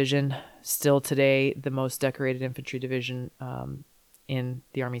Infantry Division, still today the most decorated infantry division in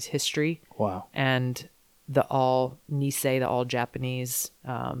the Army's history. Wow. And the all Nisei, the all Japanese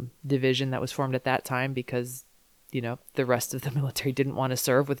division that was formed at that time because the rest of the military didn't want to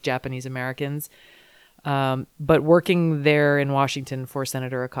serve with Japanese Americans. But working there in Washington for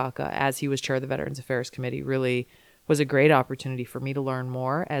Senator Akaka as he was chair of the Veterans Affairs Committee really was a great opportunity for me to learn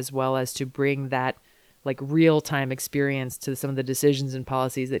more, as well as to bring that real-time experience to some of the decisions and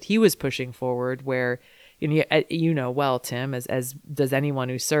policies that he was pushing forward, where, well, Tim, as does anyone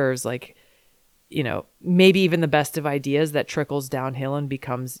who serves, maybe even the best of ideas that trickles downhill and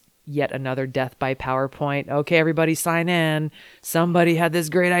becomes yet another death by PowerPoint. Okay, everybody sign in. Somebody had this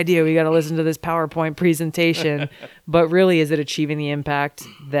great idea. We got to listen to this PowerPoint presentation. But really, is it achieving the impact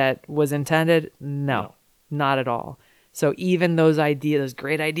that was intended? No, not at all. So even those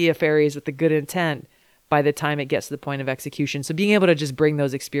great idea fairies with the good intent, by the time it gets to the point of execution. So being able to just bring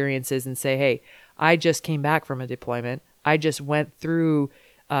those experiences and say, hey, I just came back from a deployment. I just went through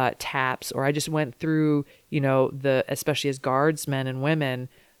TAPS, or I just went through, especially as guardsmen and women,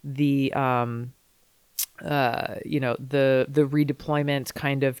 the redeployment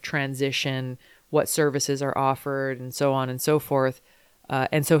kind of transition, what services are offered, and so on and so forth.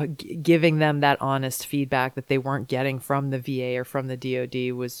 And so giving them that honest feedback that they weren't getting from the VA or from the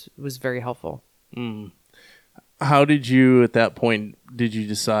DoD was very helpful. How did you, at that point, did you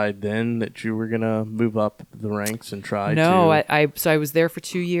decide then that you were going to move up the ranks and try to? So I was there for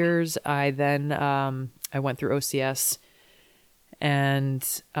 2 years. I then I went through OCS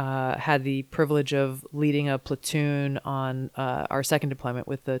and had the privilege of leading a platoon on our second deployment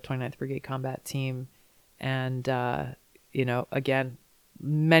with the 29th Brigade Combat Team. And, again,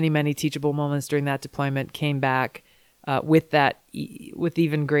 many teachable moments during that deployment. Came back with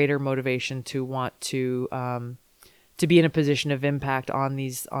even greater motivation to want to be in a position of impact on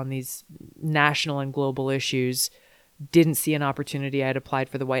these national and global issues. didn't see an opportunity. I had applied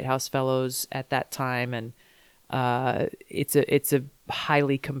for the White House Fellows at that time, and it's a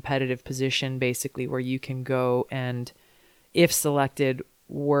highly competitive position, basically, where you can go and, if selected,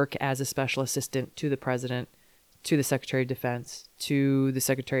 work as a special assistant to the president, to the Secretary of Defense, to the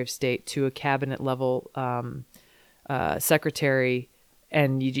Secretary of State, to a cabinet level secretary,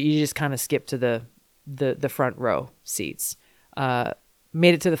 and you just kind of skip to the front row seats.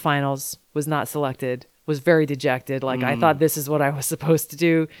 Made it to the finals, was not selected, was very dejected. Like, I thought this is what I was supposed to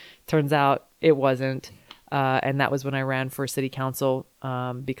do. Turns out it wasn't. And that was when I ran for city council,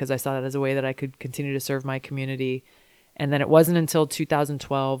 because I saw that as a way that I could continue to serve my community. And then it wasn't until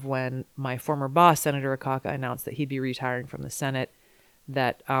 2012 when my former boss, Senator Akaka, announced that he'd be retiring from the Senate,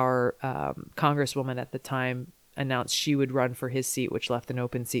 that our congresswoman at the time announced she would run for his seat, which left an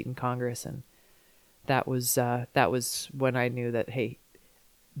open seat in Congress. And that was when I knew that, hey,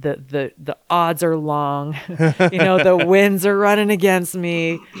 the odds are long, the winds are running against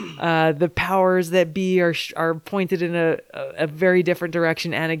me. The powers that be are pointed in a very different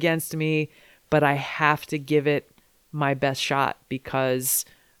direction and against me, but I have to give it my best shot, because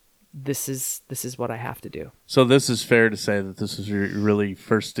this is what I have to do. So this is fair to say that this is your really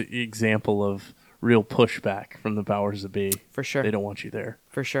first example of real pushback from the powers that be. For sure. They don't want you there.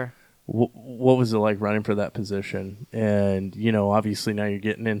 For sure. What was it like running for that position? And, obviously now you're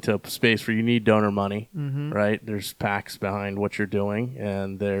getting into a space where you need donor money, right? There's PACs behind what you're doing,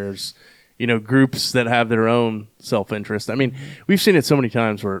 and there's, groups that have their own self-interest. I mean, we've seen it so many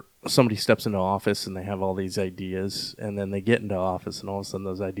times where somebody steps into office and they have all these ideas, and then they get into office and all of a sudden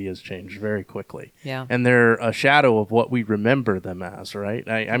those ideas change very quickly. Yeah. And they're a shadow of what we remember them as, right?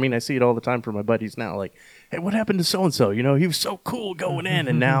 I mean, I see it all the time for my buddies now, like, hey, what happened to so-and-so? He was so cool going in,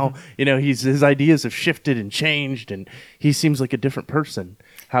 and now, his ideas have shifted and changed, and he seems like a different person.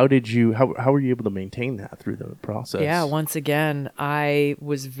 How were you able to maintain that through the process? Yeah, once again, I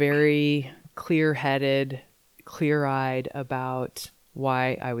was very clear-headed, clear-eyed about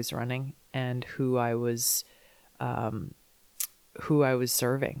why I was running and who I was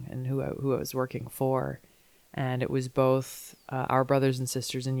serving and who I was working for. And it was both our brothers and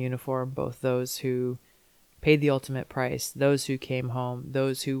sisters in uniform, both those who paid the ultimate price, those who came home,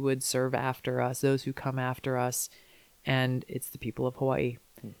 those who would serve after us, those who come after us, and it's the people of Hawaii.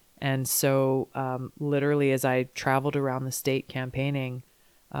 And so literally, as I traveled around the state campaigning,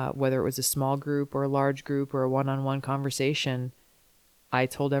 whether it was a small group or a large group or a one-on-one conversation, I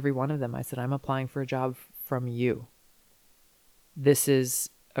told every one of them, I said, I'm applying for a job from you. This is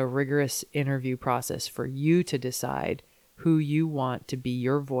a rigorous interview process for you to decide who you want to be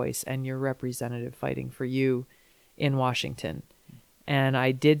your voice and your representative fighting for you in Washington. And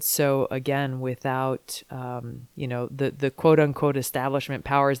I did so, again, without, the quote-unquote establishment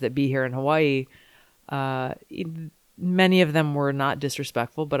powers that be here in Hawaii. Many of them were not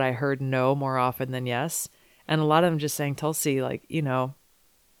disrespectful, but I heard no more often than yes. And a lot of them just saying, Tulsi,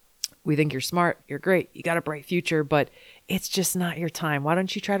 we think you're smart, you're great, you got a bright future, but it's just not your time. Why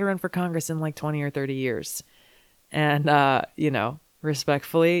don't you try to run for Congress in like 20 or 30 years? And,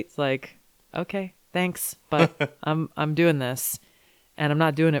 respectfully, it's like, okay, thanks, but I'm doing this, and I'm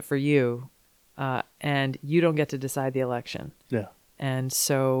not doing it for you, and you don't get to decide the election. Yeah. And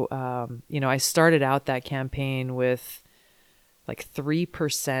so, I started out that campaign with like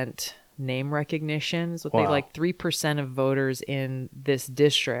 3% name recognition. So they like 3% of voters in this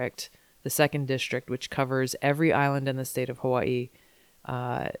district, the second district, which covers every island in the state of Hawaii,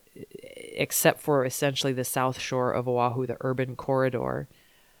 except for essentially the south shore of Oahu, the urban corridor.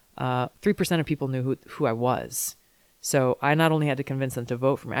 3% of people knew who I was. So I not only had to convince them to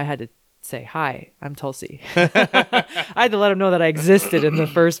vote for me, I had to say, hi, I'm Tulsi. I had to let them know that I existed in the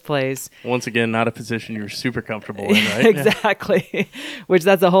first place. Once again, not a position you're super comfortable in, right? Exactly. Which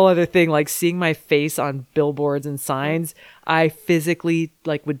that's a whole other thing. Like seeing my face on billboards and signs, I physically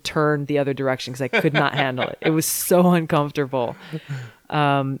would turn the other direction because I could not handle it. It was so uncomfortable.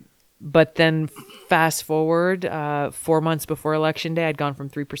 But then fast forward 4 months before Election Day, I'd gone from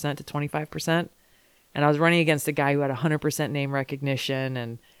 3% to 25%. And I was running against a guy who had 100% name recognition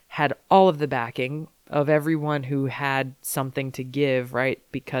and had all of the backing of everyone who had something to give, right?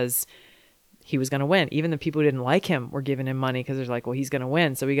 Because he was going to win. Even the people who didn't like him were giving him money because they're like, well, he's going to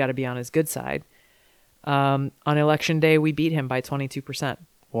win, so we got to be on his good side. On Election Day, we beat him by 22%.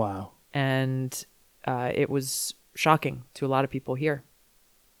 Wow. And it was shocking to a lot of people here.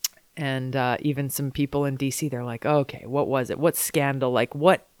 And even some people in D.C., they're like, oh, okay, what was it? What scandal? Like,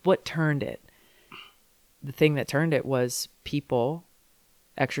 what turned it? The thing that turned it was people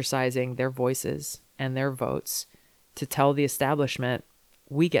exercising their voices and their votes to tell the establishment,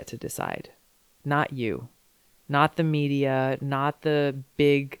 we get to decide, not you. not the media, not the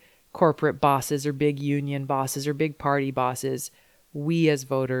big corporate bosses or big union bosses or big party bosses. We as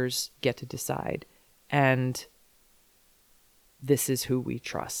voters get to decide. And this is who we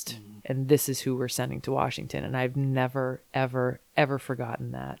trust. And this is who we're sending to Washington. And I've never, ever, ever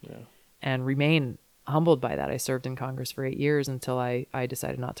forgotten that. And remain humbled by that. I served in Congress for 8 years until I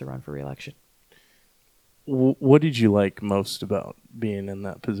decided not to run for re-election. What did you like most about being in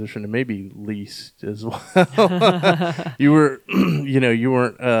that position, and maybe least as well? You were, you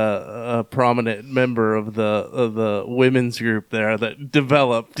weren't a prominent member of the women's group there that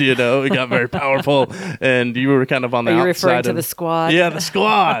developed. It got very powerful, and you were kind of on the outside. Are you referring to the squad? Yeah, the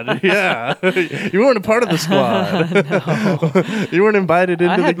squad. Yeah, you weren't a part of the squad. No. You weren't invited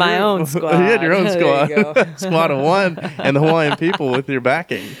into. I had my own squad. You had your own squad, There you go. squad of one, and the Hawaiian people with your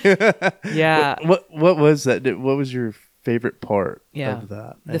backing. Yeah. What was that? What was your favorite part of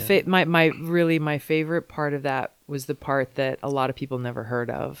that? My favorite part of that was the part that a lot of people never heard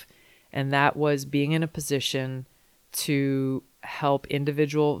of, and that was being in a position to help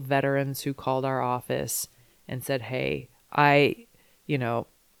individual veterans who called our office and said, "Hey, I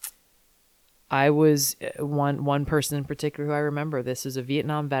was one person in particular who I remember. This is a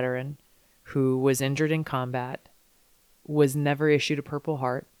Vietnam veteran who was injured in combat, was never issued a Purple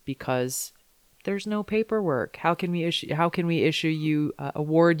Heart because there's no paperwork. How can we issue you,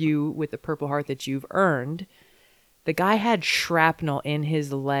 award you with the Purple Heart that you've earned?" The guy had shrapnel in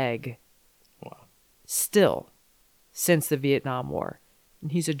his leg. Wow. Still, since the Vietnam War.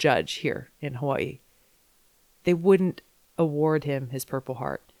 And he's a judge here in Hawaii. They wouldn't award him his Purple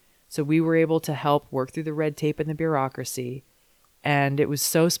Heart. So we were able to help work through the red tape and the bureaucracy. And it was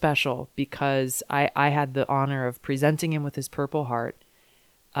so special because I had the honor of presenting him with his Purple Heart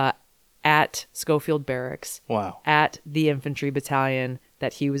at Schofield Barracks. Wow. At the infantry battalion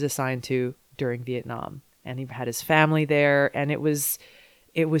that he was assigned to during Vietnam. And he had his family there. And it was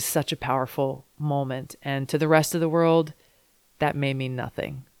such a powerful moment. And to the rest of the world, that may mean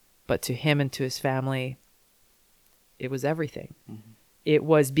nothing. But to him and to his family, it was everything. Mm-hmm. It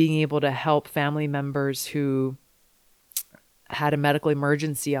was being able to help family members who had a medical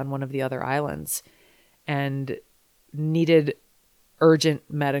emergency on one of the other islands and needed urgent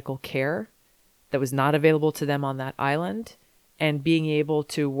medical care that was not available to them on that island, and being able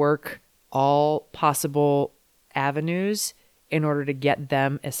to work all possible avenues in order to get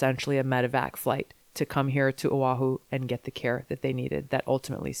them essentially a medevac flight to come here to Oahu and get the care that they needed that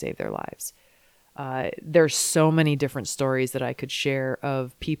ultimately saved their lives. There's so many different stories that I could share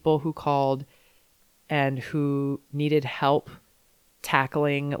of people who called and who needed help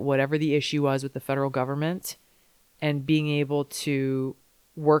tackling whatever the issue was with the federal government, and being able to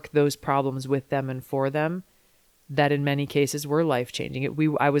work those problems with them and for them that in many cases were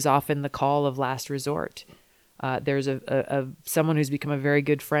life-changing. I was often the call of last resort. There's someone who's become a very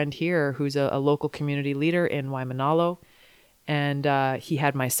good friend here who's a local community leader in Waimanalo, and he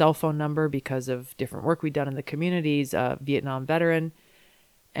had my cell phone number because of different work we'd done in the communities, Vietnam veteran.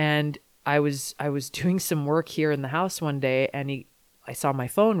 And I was doing some work here in the house one day, and I saw my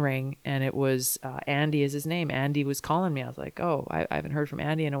phone ring, and it was Andy is his name. Andy was calling me. I was like, "Oh, I haven't heard from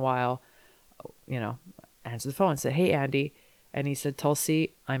Andy in a while." Answered the phone and said, "Hey, Andy." And he said,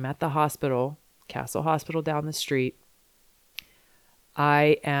 "Tulsi, I'm at the hospital, Castle Hospital down the street.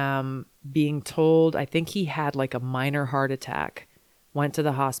 I am being told," I think he had like a minor heart attack, went to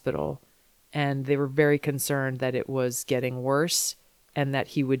the hospital, and they were very concerned that it was getting worse and that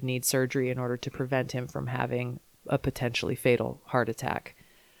he would need surgery in order to prevent him from having a potentially fatal heart attack.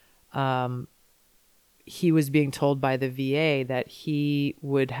 He was being told by the VA that he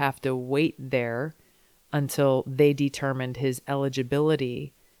would have to wait there until they determined his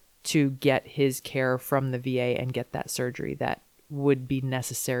eligibility to get his care from the VA and get that surgery that would be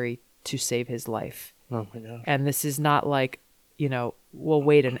necessary to save his life. Oh my gosh. And this is not like, we'll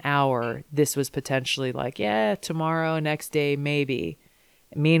wait an hour. This was potentially like, yeah, tomorrow, next day, maybe.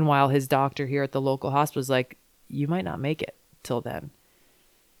 Meanwhile, his doctor here at the local hospital is like, you might not make it till then.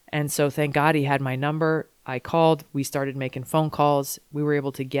 And so thank God he had my number. I called. We started making phone calls. We were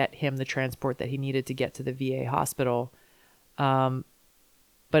able to get him the transport that he needed to get to the VA hospital. But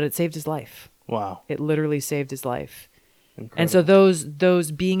it saved his life. Wow. It literally saved his life. Incredible. And so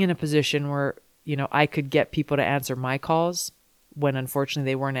those being in a position where, I could get people to answer my calls when unfortunately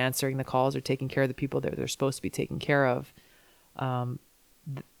they weren't answering the calls or taking care of the people that they're supposed to be taking care of,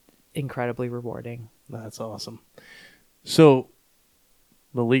 incredibly rewarding. That's awesome. So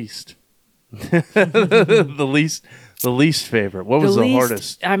the least the least favorite. What was the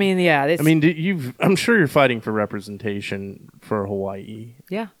hardest? I mean, yeah. I'm sure you're fighting for representation for Hawaii.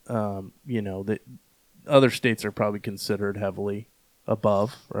 Yeah. That other states are probably considered heavily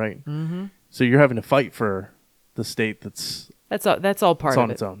above, right? Mm-hmm. So you're having to fight for the state that's all part of on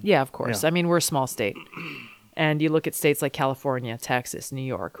it. its own. Yeah, of course. Yeah. I mean, we're a small state. And you look at states like California, Texas, New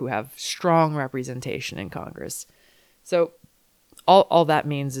York, who have strong representation in Congress. So all that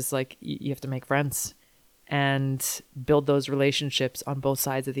means is like you have to make friends and build those relationships on both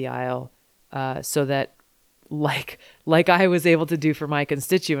sides of the aisle, so that like I was able to do for my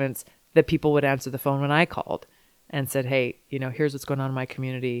constituents, that people would answer the phone when I called and said, hey, here's what's going on in my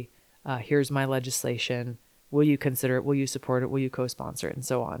community. Here's my legislation. Will you consider it? Will you support it? Will you co-sponsor it? And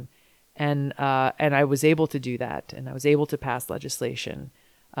so on. And I was able to do that, and I was able to pass legislation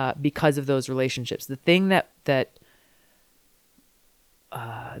because of those relationships. The thing that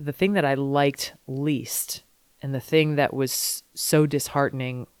I liked least, and the thing that was so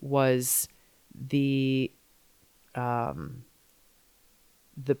disheartening, was the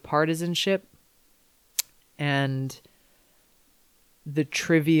partisanship and the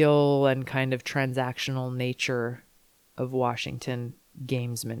trivial and kind of transactional nature of Washington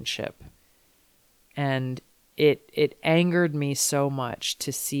gamesmanship. And it angered me so much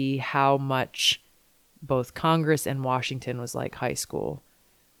to see how much both Congress and Washington was like high school,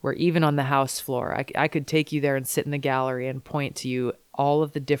 where even on the House floor, I could take you there and sit in the gallery and point to you all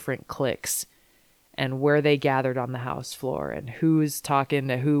of the different cliques and where they gathered on the House floor and who was talking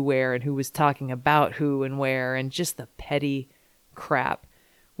to who where and who was talking about who and where, and just the petty crap,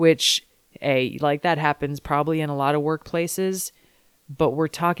 which, like that happens probably in a lot of workplaces, but we're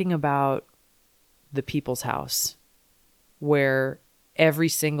talking about the people's house, where every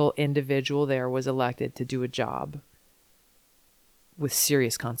single individual there was elected to do a job with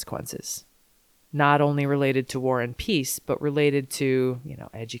serious consequences, not only related to war and peace, but related to,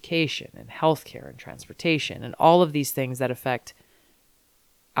 education and healthcare and transportation and all of these things that affect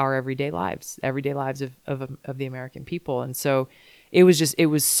our everyday lives of the American people. And so it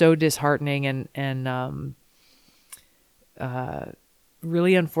was so disheartening and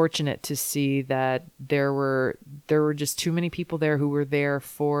really unfortunate to see that there were just too many people there who were there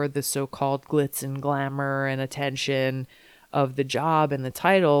for the so-called glitz and glamour and attention of the job and the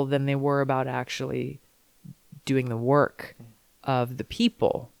title than they were about actually doing the work of the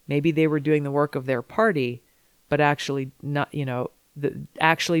people. Maybe they were doing the work of their party, but actually not,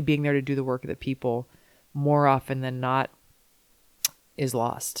 actually being there to do the work of the people more often than not is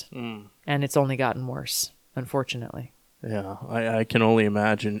lost. And it's only gotten worse, unfortunately. Yeah, I can only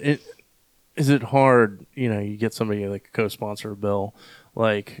imagine. Is it hard, you get somebody like a co-sponsor a bill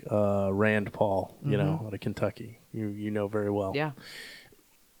like Rand Paul, out of Kentucky, you know very well. Yeah.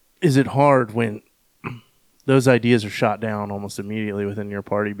 Is it hard when those ideas are shot down almost immediately within your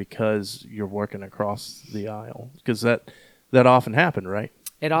party because you're working across the aisle? Because that often happened, right?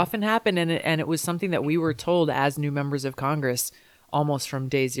 It often happened, and it was something that we were told as new members of Congress almost from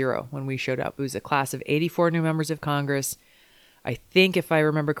day zero when we showed up. It was a class of 84 new members of Congress. I think, if I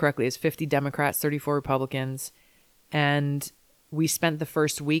remember correctly, it's 50 Democrats, 34 Republicans. And we spent the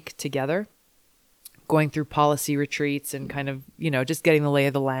first week together going through policy retreats and kind of, just getting the lay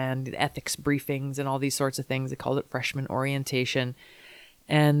of the land, ethics briefings and all these sorts of things. They called it freshman orientation.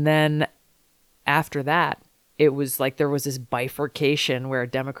 And then after that, it was like there was this bifurcation where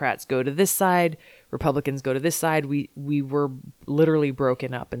Democrats go to this side, Republicans go to this side. We were literally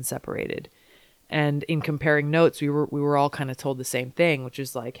broken up and separated. And in comparing notes, we were all kind of told the same thing, which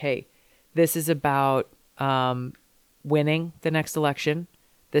is like, hey, this is about winning the next election.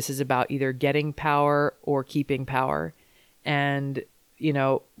 This is about either getting power or keeping power. And,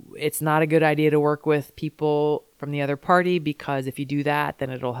 it's not a good idea to work with people from the other party, because if you do that, then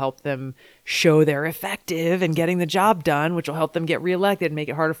it'll help them show they're effective and getting the job done, which will help them get reelected and make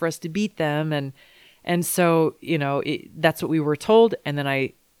it harder for us to beat them. And so, that's what we were told. And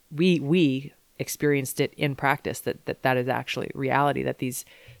then we experienced it in practice, that is actually reality, that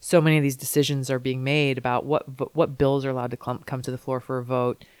so many of these decisions are being made about what bills are allowed to come to the floor for a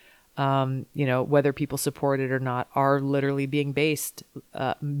vote, whether people support it or not, are literally being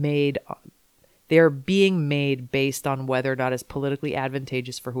they're being made based on whether or not it's politically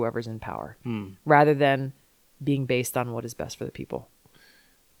advantageous for whoever's in power, rather than being based on what is best for the people.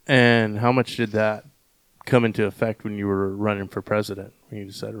 And how much did that come into effect when you were running for president, when you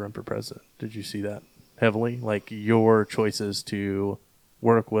decided to run for president? Did you see that heavily? Like your choices to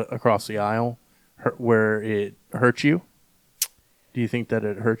work across the aisle, where it hurt you? Do you think that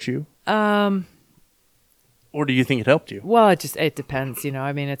it hurt you? Or do you think it helped you? Well, it depends.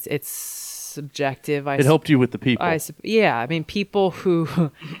 I mean, it's subjective. It helped you with the people. Yeah. I mean, people who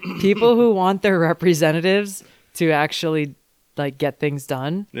want their representatives to actually like get things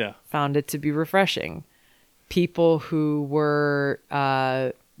done. Yeah. Found it to be refreshing. people who were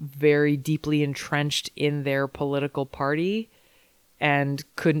very deeply entrenched in their political party and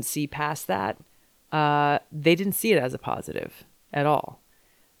couldn't see past that, they didn't see it as a positive at all.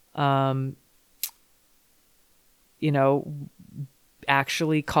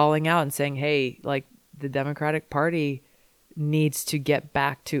 Actually calling out and saying, hey, like, the Democratic Party needs to get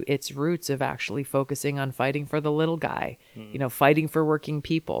back to its roots of actually focusing on fighting for the little guy, fighting for working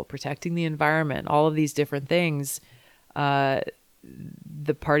people, protecting the environment, all of these different things. The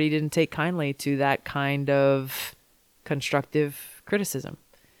party didn't take kindly to that kind of constructive criticism.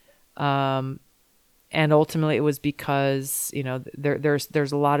 And ultimately it was because,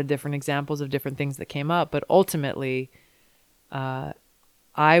 there's a lot of different examples of different things that came up, but ultimately,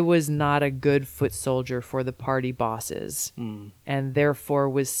 I was not a good foot soldier for the party bosses, and therefore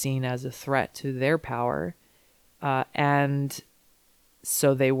was seen as a threat to their power. And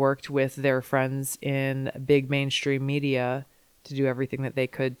so they worked with their friends in big mainstream media to do everything that they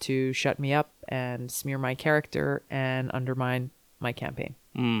could to shut me up and smear my character and undermine my campaign.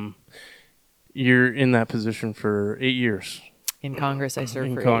 You're in that position for 8 years. In Congress, I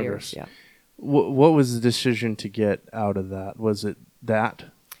served for 8 years. Yeah. What was the decision to get out of that? Was it that?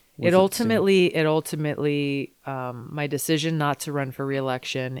 It ultimately, my decision not to run for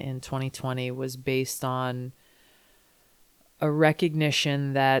re-election in 2020 was based on a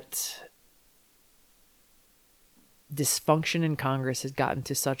recognition that dysfunction in Congress had gotten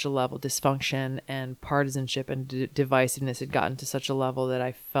to such a level, dysfunction and partisanship and divisiveness had gotten to such a level that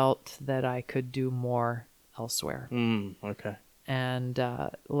I felt that I could do more elsewhere. Okay. And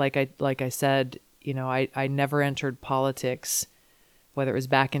like I said, I never entered politics, whether it was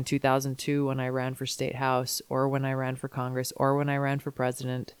back in 2002 when I ran for state house or when I ran for Congress or when I ran for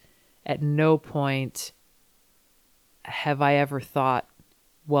president. At no point have I ever thought,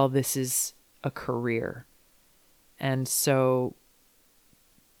 well, this is a career. And so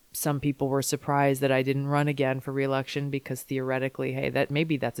some people were surprised that I didn't run again for re-election because theoretically, hey,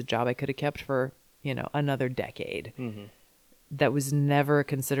 that's a job I could have kept for, another decade. Mm-hmm. That was never a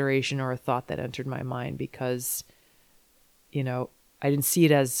consideration or a thought that entered my mind because, I didn't see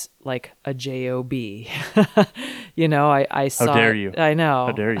it as like a job. I saw. How dare you? I know.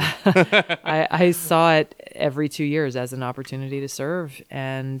 How dare you? I saw it every 2 years as an opportunity to serve,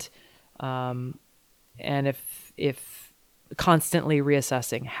 and if constantly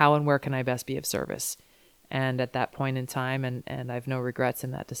reassessing how and where can I best be of service, and at that point in time, and I've no regrets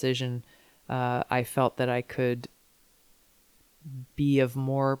in that decision. I felt that I could be of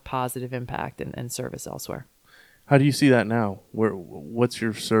more positive impact and service elsewhere. How do you see that now? What's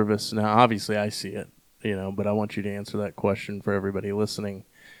your service now? Obviously, I see it, but I want you to answer that question for everybody listening.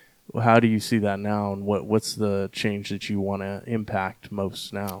 How do you see that now, and what's the change that you want to impact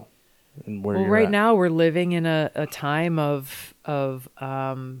most now? And where you're at? Now we're living in a time of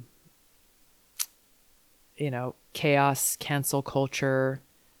chaos, cancel culture,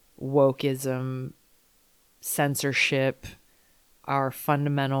 wokeism, censorship. Our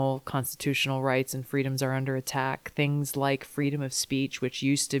fundamental constitutional rights and freedoms are under attack. Things like freedom of speech, which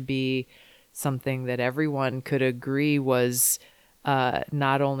used to be something that everyone could agree was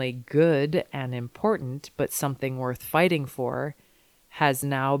not only good and important, but something worth fighting for, has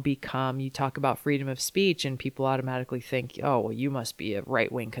now become, you talk about freedom of speech and people automatically think, oh, well, you must be a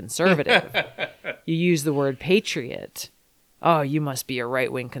right-wing conservative. You use the word patriot. Oh, you must be a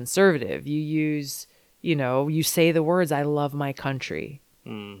right-wing conservative. You use... you say the words, I love my country.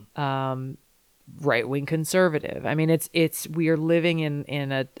 Right-wing conservative. I mean, we are living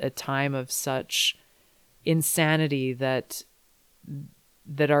in a time of such insanity that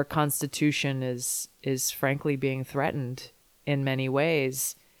our Constitution is frankly being threatened in many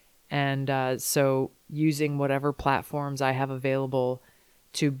ways. And so using whatever platforms I have available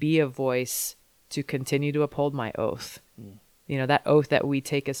to be a voice, to continue to uphold my oath. That oath that we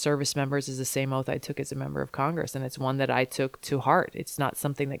take as service members is the same oath I took as a member of Congress. And it's one that I took to heart. It's not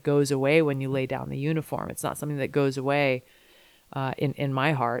something that goes away when you lay down the uniform. It's not something that goes away in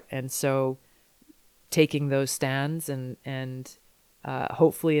my heart. And so taking those stands and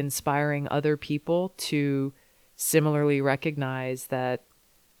hopefully inspiring other people to similarly recognize that,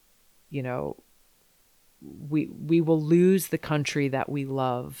 we will lose the country that we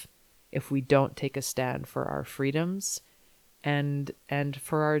love if we don't take a stand for our freedoms and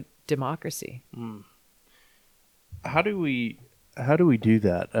for our democracy. How do we do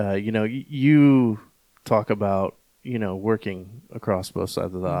that? You talk about, working across both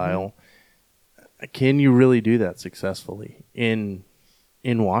sides of the aisle. Can you really do that successfully in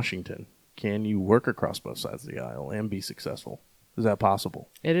Washington? Can you work across both sides of the aisle and be successful? Is that possible?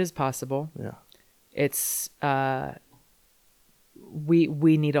 It is possible. Yeah. It's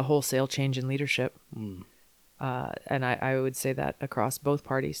we need a wholesale change in leadership. And I would say that across both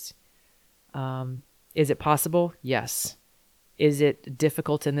parties. Is it possible? Yes. Is it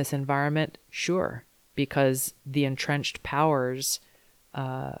difficult in this environment? Sure. Because the entrenched powers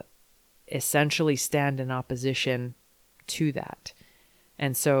essentially stand in opposition to that.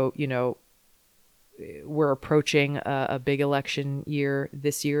 And so, we're approaching a big election year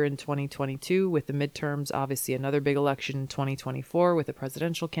this year in 2022 with the midterms, obviously another big election in 2024 with the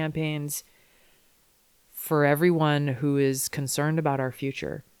presidential campaigns. For everyone who is concerned about our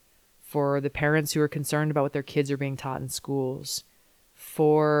future, for the parents who are concerned about what their kids are being taught in schools,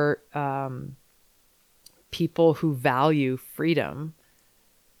 for people who value freedom,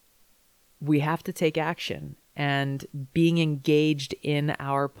 we have to take action. And being engaged in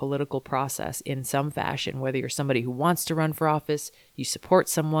our political process in some fashion, whether you're somebody who wants to run for office, you support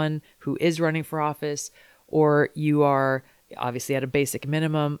someone who is running for office, or you are obviously at a basic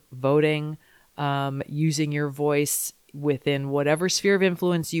minimum voting, using your voice within whatever sphere of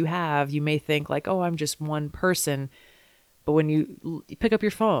influence you have. You may think like, oh, I'm just one person. But when you pick up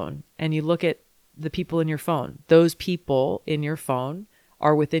your phone and you look at the people in your phone, those people in your phone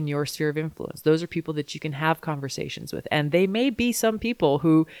are within your sphere of influence. Those are people that you can have conversations with. And they may be some people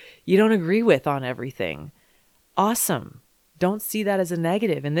who you don't agree with on everything. Awesome. Don't see that as a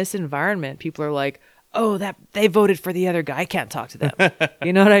negative. In this environment, people are like, oh, that they voted for the other guy. I can't talk to them.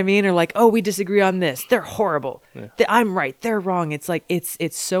 You know what I mean? Or like, oh, we disagree on this. They're horrible. Yeah. I'm right. They're wrong. It's like,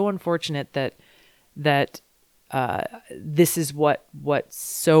 it's so unfortunate that this is what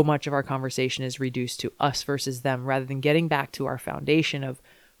so much of our conversation is reduced to, us versus them, rather than getting back to our foundation of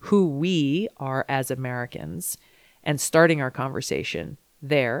who we are as Americans and starting our conversation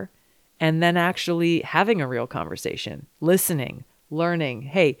there, and then actually having a real conversation, listening, learning.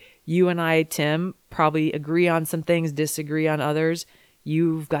 Hey, you and I, Tim, probably agree on some things, disagree on others.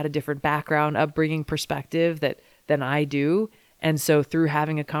 You've got a different background, upbringing, perspective than I do. And so through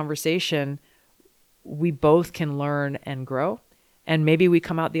having a conversation, we both can learn and grow. And maybe we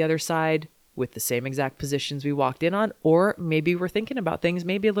come out the other side with the same exact positions we walked in on, or maybe we're thinking about things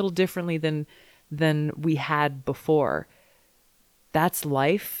maybe a little differently than we had before. That's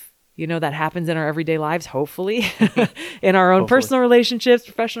life. That happens in our everyday lives, hopefully, in our own personal relationships,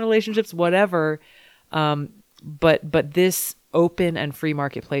 professional relationships, whatever. But this open and free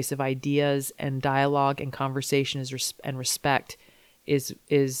marketplace of ideas and dialogue and conversation and respect is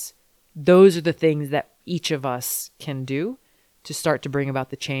those are the things that each of us can do to start to bring about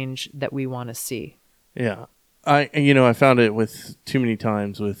the change that we want to see. Yeah. I found it with too many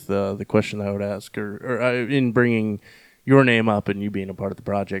times with the question that I would ask or in bringing your name up and you being a part of the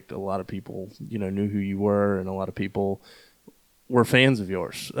project, a lot of people, knew who you were, and a lot of people were fans of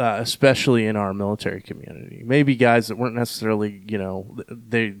yours, especially in our military community. Maybe guys that weren't necessarily,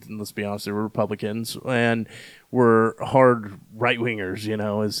 let's be honest, they were Republicans and were hard right-wingers,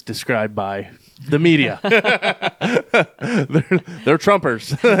 as described by the media. they're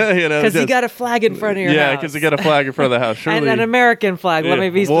Trumpers, Because you got a flag in front of your house. Yeah, because you got a flag in front of the house. Surely, and an American flag, let me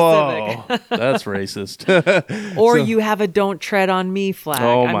be specific. Whoa, that's racist. Or you have a "Don't Tread on Me" flag.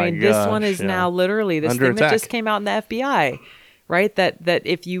 Oh my gosh, this one is now literally this under thing attack. That just came out in the FBI. Right, that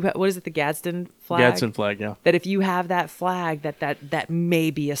if you what is it, the Gadsden flag? Gadsden flag, yeah. That if you have that flag, that may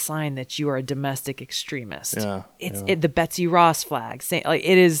be a sign that you are a domestic extremist. Yeah, the Betsy Ross flag. It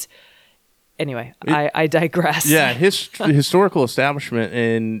is. Anyway, I digress. Yeah, historical establishment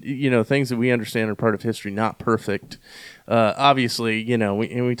and things that we understand are part of history, not perfect. Obviously,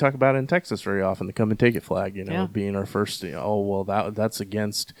 we talk about it in Texas very often, the come and take it flag. Being our first. That's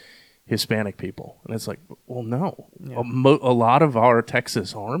against Hispanic people. And it's like, well, no. Yeah. A lot of our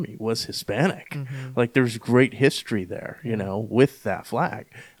Texas Army was Hispanic. Mm-hmm. Like, there's great history there, with that flag.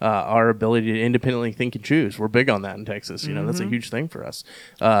 Our ability to independently think and choose. We're big on that in Texas. That's a huge thing for us.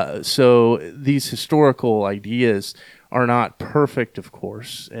 So these historical ideas are not perfect, of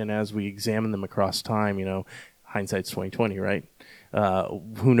course. And as we examine them across time, hindsight's 20/20, right?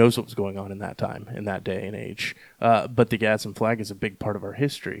 Who knows what was going on in that time, in that day and age. But the Gadsden flag is a big part of our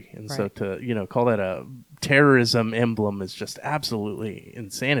history. And so to, call that a terrorism emblem is just absolutely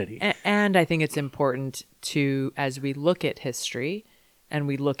insanity. And I think it's important to, as we look at history and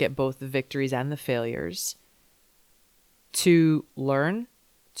we look at both the victories and the failures, to learn,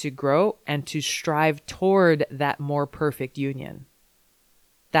 to grow, and to strive toward that more perfect union.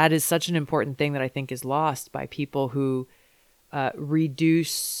 That is such an important thing that I think is lost by people who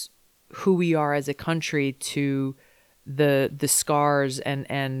reduce who we are as a country to the scars and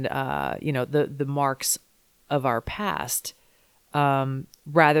the marks of our past,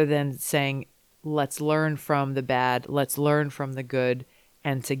 rather than saying let's learn from the bad, let's learn from the good,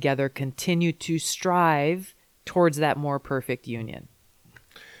 and together continue to strive towards that more perfect union.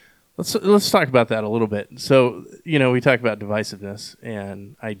 Let's talk about that a little bit. So, we talk about divisiveness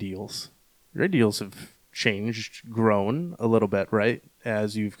and ideals. Your ideals have changed, grown a little bit, right,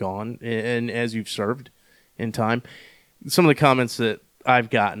 as you've gone and as you've served in time. Some of the comments that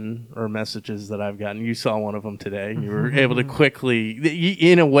I've gotten, or messages that I've gotten, you saw one of them today. You were able to quickly,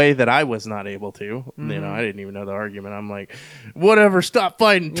 in a way that I was not able to. I didn't even know the argument. I'm like, whatever, stop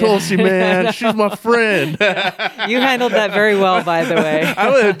fighting Tulsi, man. She's my friend. You handled that very well, by the way.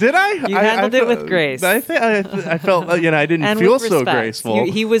 Did I? You handled it with grace. I felt, I didn't and feel with so respect.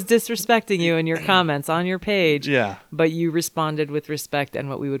 graceful. He was disrespecting you in your comments on your page. Yeah. But you responded with respect and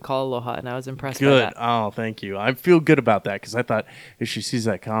what we would call aloha, and I was impressed by Good. that. Oh, thank you. I feel good about that, because I thought, if she sees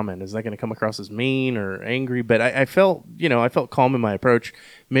that comment, is that going to come across as mean or angry? But I felt calm in my approach.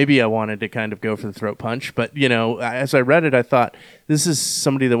 Maybe I wanted to kind of go for the throat punch, but as I read it, I thought, this is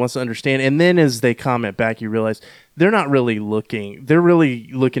somebody that wants to understand. And then as they comment back, you realize they're not really looking. They're really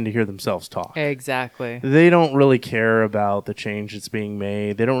looking to hear themselves talk. Exactly. They don't really care about the change that's being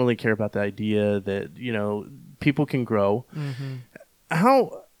made. They don't really care about the idea that people can grow. Mm-hmm.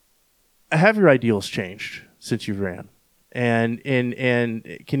 How have your ideals changed since you ran? And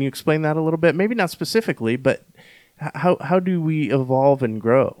can you explain that a little bit? Maybe not specifically, but how do we evolve and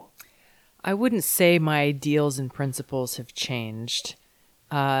grow? I wouldn't say my ideals and principles have changed.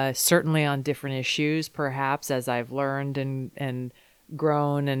 Certainly on different issues, perhaps, as I've learned and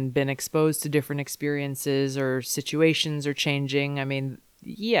grown and been exposed to different experiences or situations are changing. I mean,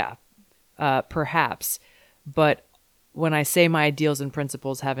 yeah, perhaps. But when I say my ideals and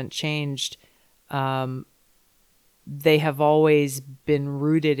principles haven't changed, they have always been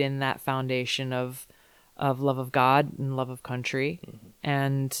rooted in that foundation of love of God and love of country,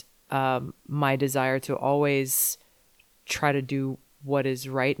 and my desire to always try to do what is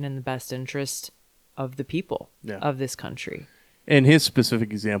right and in the best interest of the people of this country. And his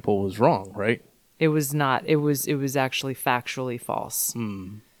specific example was wrong, right? It was not. It was actually factually false.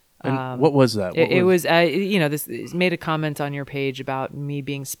 And what was that? It was this made a comment on your page about me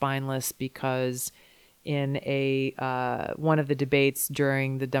being spineless because in one of the debates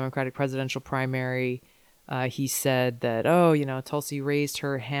during the Democratic presidential primary, he said that, Tulsi raised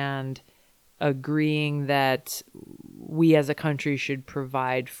her hand agreeing that we as a country should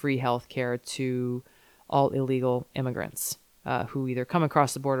provide free health care to all illegal immigrants who either come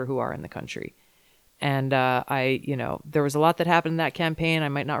across the border or who are in the country. And there was a lot that happened in that campaign. I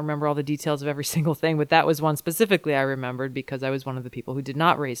might not remember all the details of every single thing, but that was one specifically I remembered because I was one of the people who did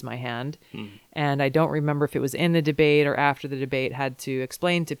not raise my hand. And I don't remember if it was in the debate or after the debate, had to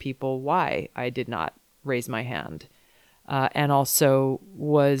explain to people why I did not raise my hand. And also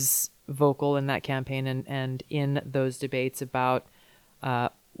was vocal in that campaign and in those debates about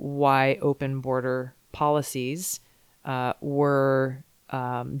why open border policies were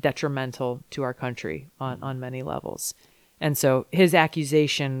detrimental to our country on many levels. And so his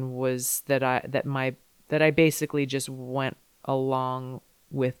accusation was that I basically just went along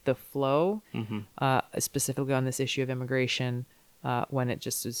with the flow, specifically on this issue of immigration, when it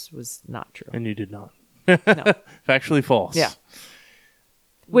just was not true. And you did not. No. Factually false. Yeah.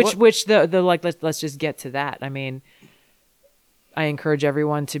 Which let's just get to that. I mean, I encourage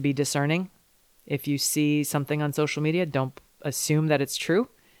everyone to be discerning. If you see something on social media, don't assume that it's true.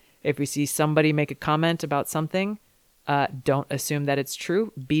 If you see somebody make a comment about something, don't assume that it's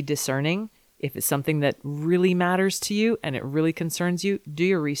true. Be discerning. If it's something that really matters to you and it really concerns you, do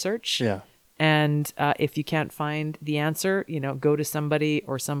your research. Yeah. And if you can't find the answer, go to somebody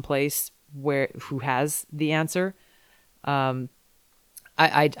or someplace who has the answer. I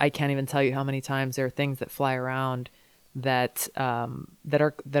can't even tell you how many times there are things that fly around that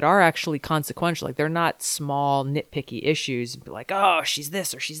are actually consequential. Like, they're not small nitpicky issues. Like, oh, she's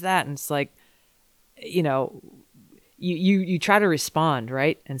this or she's that, and it's like, you try to respond,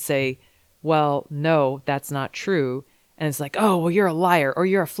 right, and say, well, no, that's not true. And it's like, oh, well, you're a liar, or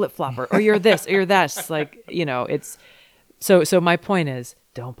you're a flip-flopper, or you're this, or you're that. It's like, it's so my point is,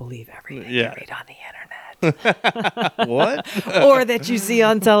 don't believe everything you read on the internet. What? Or that you see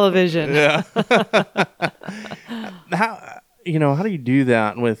on television. Yeah. How do you do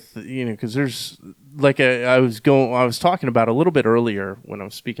that with, because there's, like, I was talking about a little bit earlier when I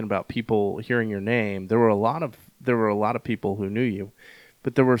was speaking about people hearing your name. There were a lot of people who knew you,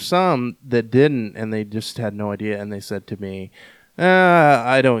 but there were some that didn't, and they just had no idea. And they said to me,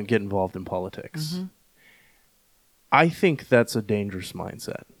 I don't get involved in politics. Mm-hmm. I think that's a dangerous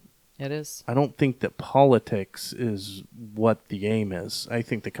mindset. It is. I don't think that politics is what the aim is. I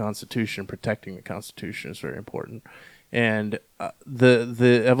think the Constitution, protecting the Constitution, is very important. And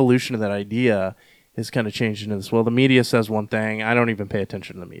the evolution of that idea has kind of changed into this. Well, the media says one thing. I don't even pay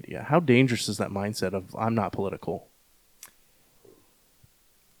attention to the media. How dangerous is that mindset of I'm not political?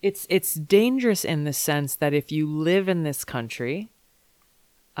 It's dangerous in the sense that if you live in this country,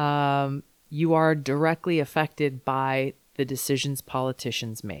 you are directly affected by the decisions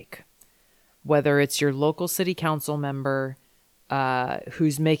politicians make. Whether it's your local city council member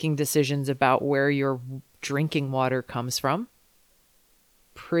who's making decisions about where your drinking water comes from,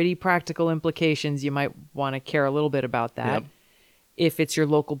 pretty practical implications. You might want to care a little bit about that. Yep. If it's your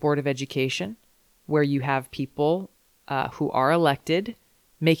local board of education, where you have people who are elected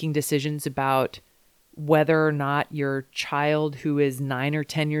making decisions about whether or not your child who is 9 or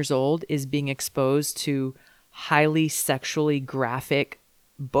 10 years old is being exposed to highly sexually graphic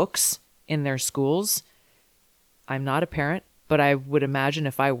books in their schools. I'm not a parent, but I would imagine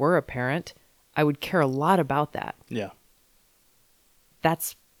if I were a parent, I would care a lot about that. Yeah.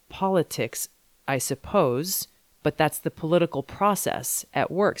 That's politics, I suppose, but that's the political process at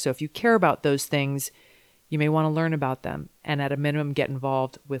work. So if you care about those things, you may want to learn about them and at a minimum get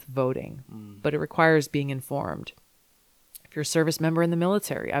involved with voting. But it requires being informed. If you're a service member in the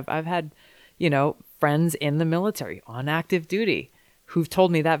military, I've had, friends in the military on active duty who've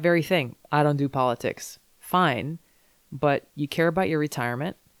told me that very thing. I don't do politics. Fine, but you care about your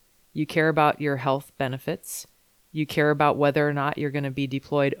retirement. You care about your health benefits. You care about whether or not you're going to be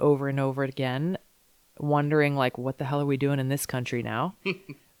deployed over and over again, wondering like, what the hell are we doing in this country now?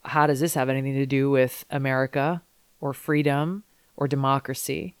 How does this have anything to do with America or freedom or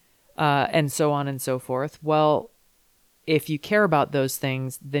democracy, and so on and so forth? Well, if you care about those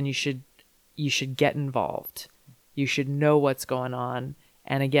things, then you should get involved. You should know what's going on.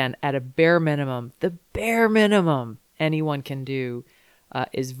 And again, at a bare minimum, the bare minimum anyone can do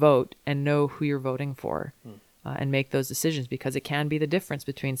is vote and know who you're voting for. And make those decisions, because it can be the difference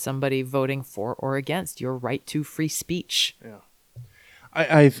between somebody voting for or against your right to free speech. Yeah.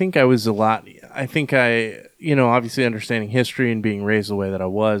 I think I was obviously understanding history and being raised the way that I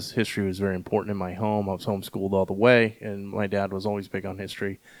was, history was very important in my home. I was homeschooled all the way, and my dad was always big on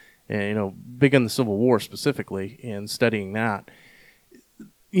history and, big on the Civil War specifically and studying that.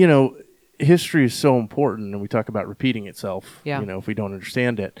 History is so important, and we talk about repeating itself, if we don't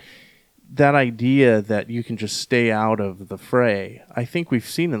understand it. That idea that you can just stay out of the fray, I think we've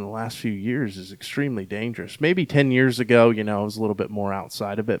seen in the last few years is extremely dangerous. Maybe 10 years ago, I was a little bit more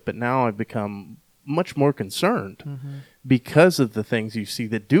outside of it, but now I've become much more concerned because of the things you see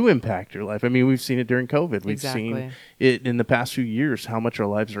that do impact your life. I mean, we've seen it during COVID. We've seen it in the past few years, how much our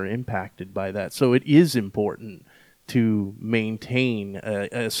lives are impacted by that. So it is important to maintain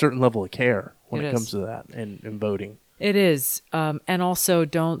a certain level of care when it comes to that and voting. It is. And also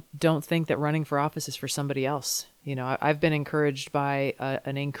don't think that running for office is for somebody else. I've been encouraged by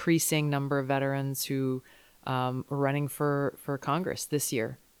an increasing number of veterans who are running for Congress this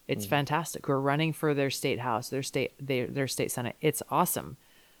year. It's fantastic. Who are running for their state house, their state senate. It's awesome.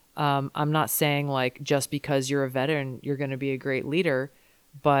 I'm not saying like just because you're a veteran, you're going to be a great leader,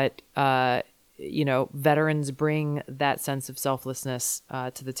 but veterans bring that sense of selflessness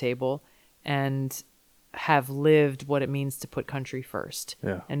to the table and have lived what it means to put country first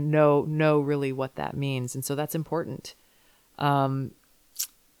and know really what that means. And so that's important.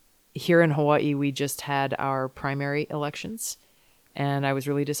 Here in Hawaii, we just had our primary elections, and I was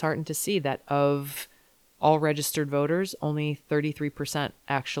really disheartened to see that of all registered voters, only 33%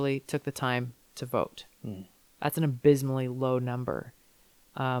 actually took the time to vote. That's an abysmally low number.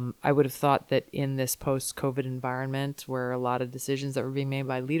 I would have thought that in this post-COVID environment where a lot of decisions that were being made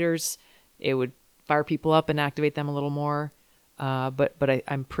by leaders, it would fire people up and activate them a little more. But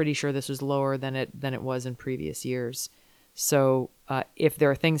I'm pretty sure this was lower than it was in previous years. So if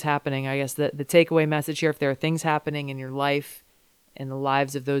there are things happening, I guess the takeaway message here, if there are things happening in your life, in the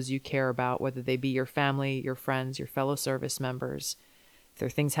lives of those you care about, whether they be your family, your friends, your fellow service members, if there are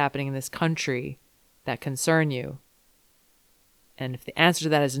things happening in this country that concern you, and if the answer to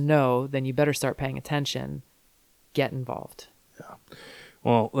that is no, then you better start paying attention. Get involved. Yeah.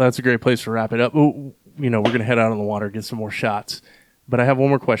 Well, that's a great place to wrap it up. We're going to head out on the water, get some more shots. But I have one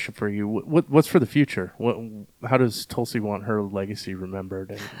more question for you. What's for the future? How does Tulsi want her legacy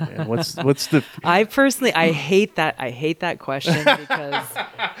remembered? And what's the? I hate that question because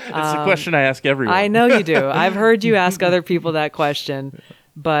it's a question I ask everyone. I know you do. I've heard you ask other people that question,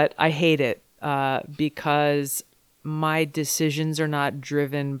 but I hate it because my decisions are not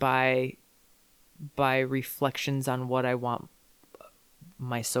driven by reflections on what I want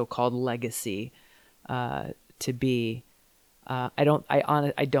my so-called legacy to be. I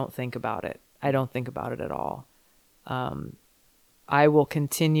don't think about it. I don't think about it at all. I will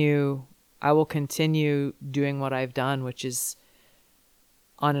continue doing what I've done, which is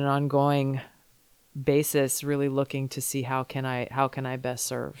on an ongoing basis, really looking to see how can I best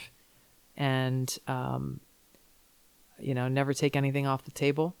serve, and never take anything off the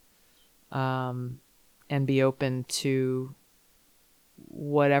table, and be open to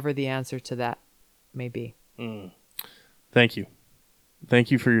whatever the answer to that may be. Thank you.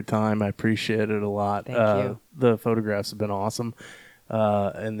 Thank you for your time. I appreciate it a lot. Thank you. The photographs have been awesome,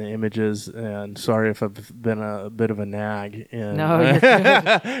 and the images. And sorry if I've been a bit of a nag. And no, you're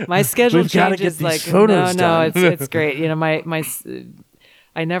good. My schedule changes. It's great.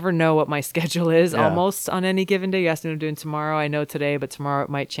 I never know what my schedule is almost on any given day. You asked me what I'm doing tomorrow. I know today, but tomorrow it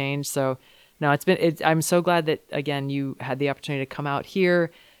might change. So no, I'm so glad that, again, you had the opportunity to come out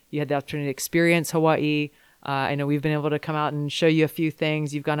here. You had the opportunity to experience Hawaii. I know we've been able to come out and show you a few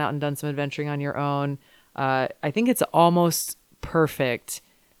things. You've gone out and done some adventuring on your own. I think it's almost perfect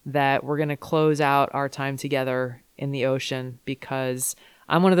that we're going to close out our time together in the ocean, because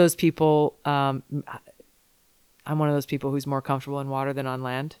I'm one of those people. I'm one of those people who's more comfortable in water than on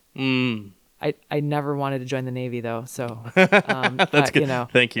land. I never wanted to join the Navy, though, so that's good.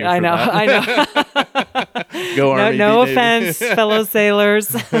 Thank you. I know. Go Army. No offense, fellow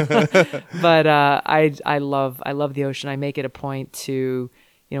sailors, but I love the ocean. I make it a point to,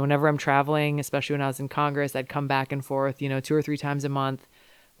 whenever I'm traveling, especially when I was in Congress, I'd come back and forth, 2 or 3 times a month.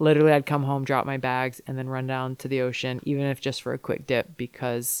 Literally, I'd come home, drop my bags, and then run down to the ocean, even if just for a quick dip,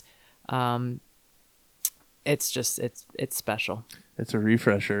 because it's special. It's a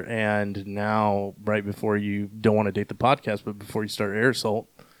refresher. And now, right before you don't want to date the podcast, but before you start air assault,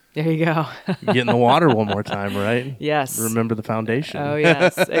 there you go. Get in the water one more time, right? Yes. Remember the foundation. Oh,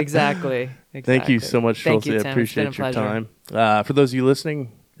 yes. Exactly. Thank you so much, Tulsi. I appreciate your time. For those of you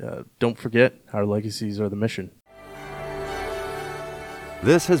listening, don't forget, our legacies are the mission.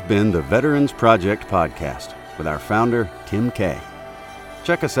 This has been the Veterans Project Podcast with our founder, Tim Kay.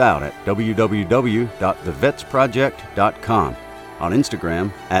 Check us out at www.thevetsproject.com, on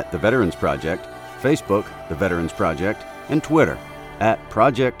Instagram @The Veterans Project, Facebook, The Veterans Project, and Twitter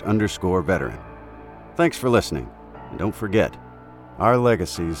 @Project_Veteran. Thanks for listening, and don't forget, our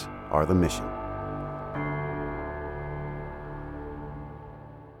legacies are the mission.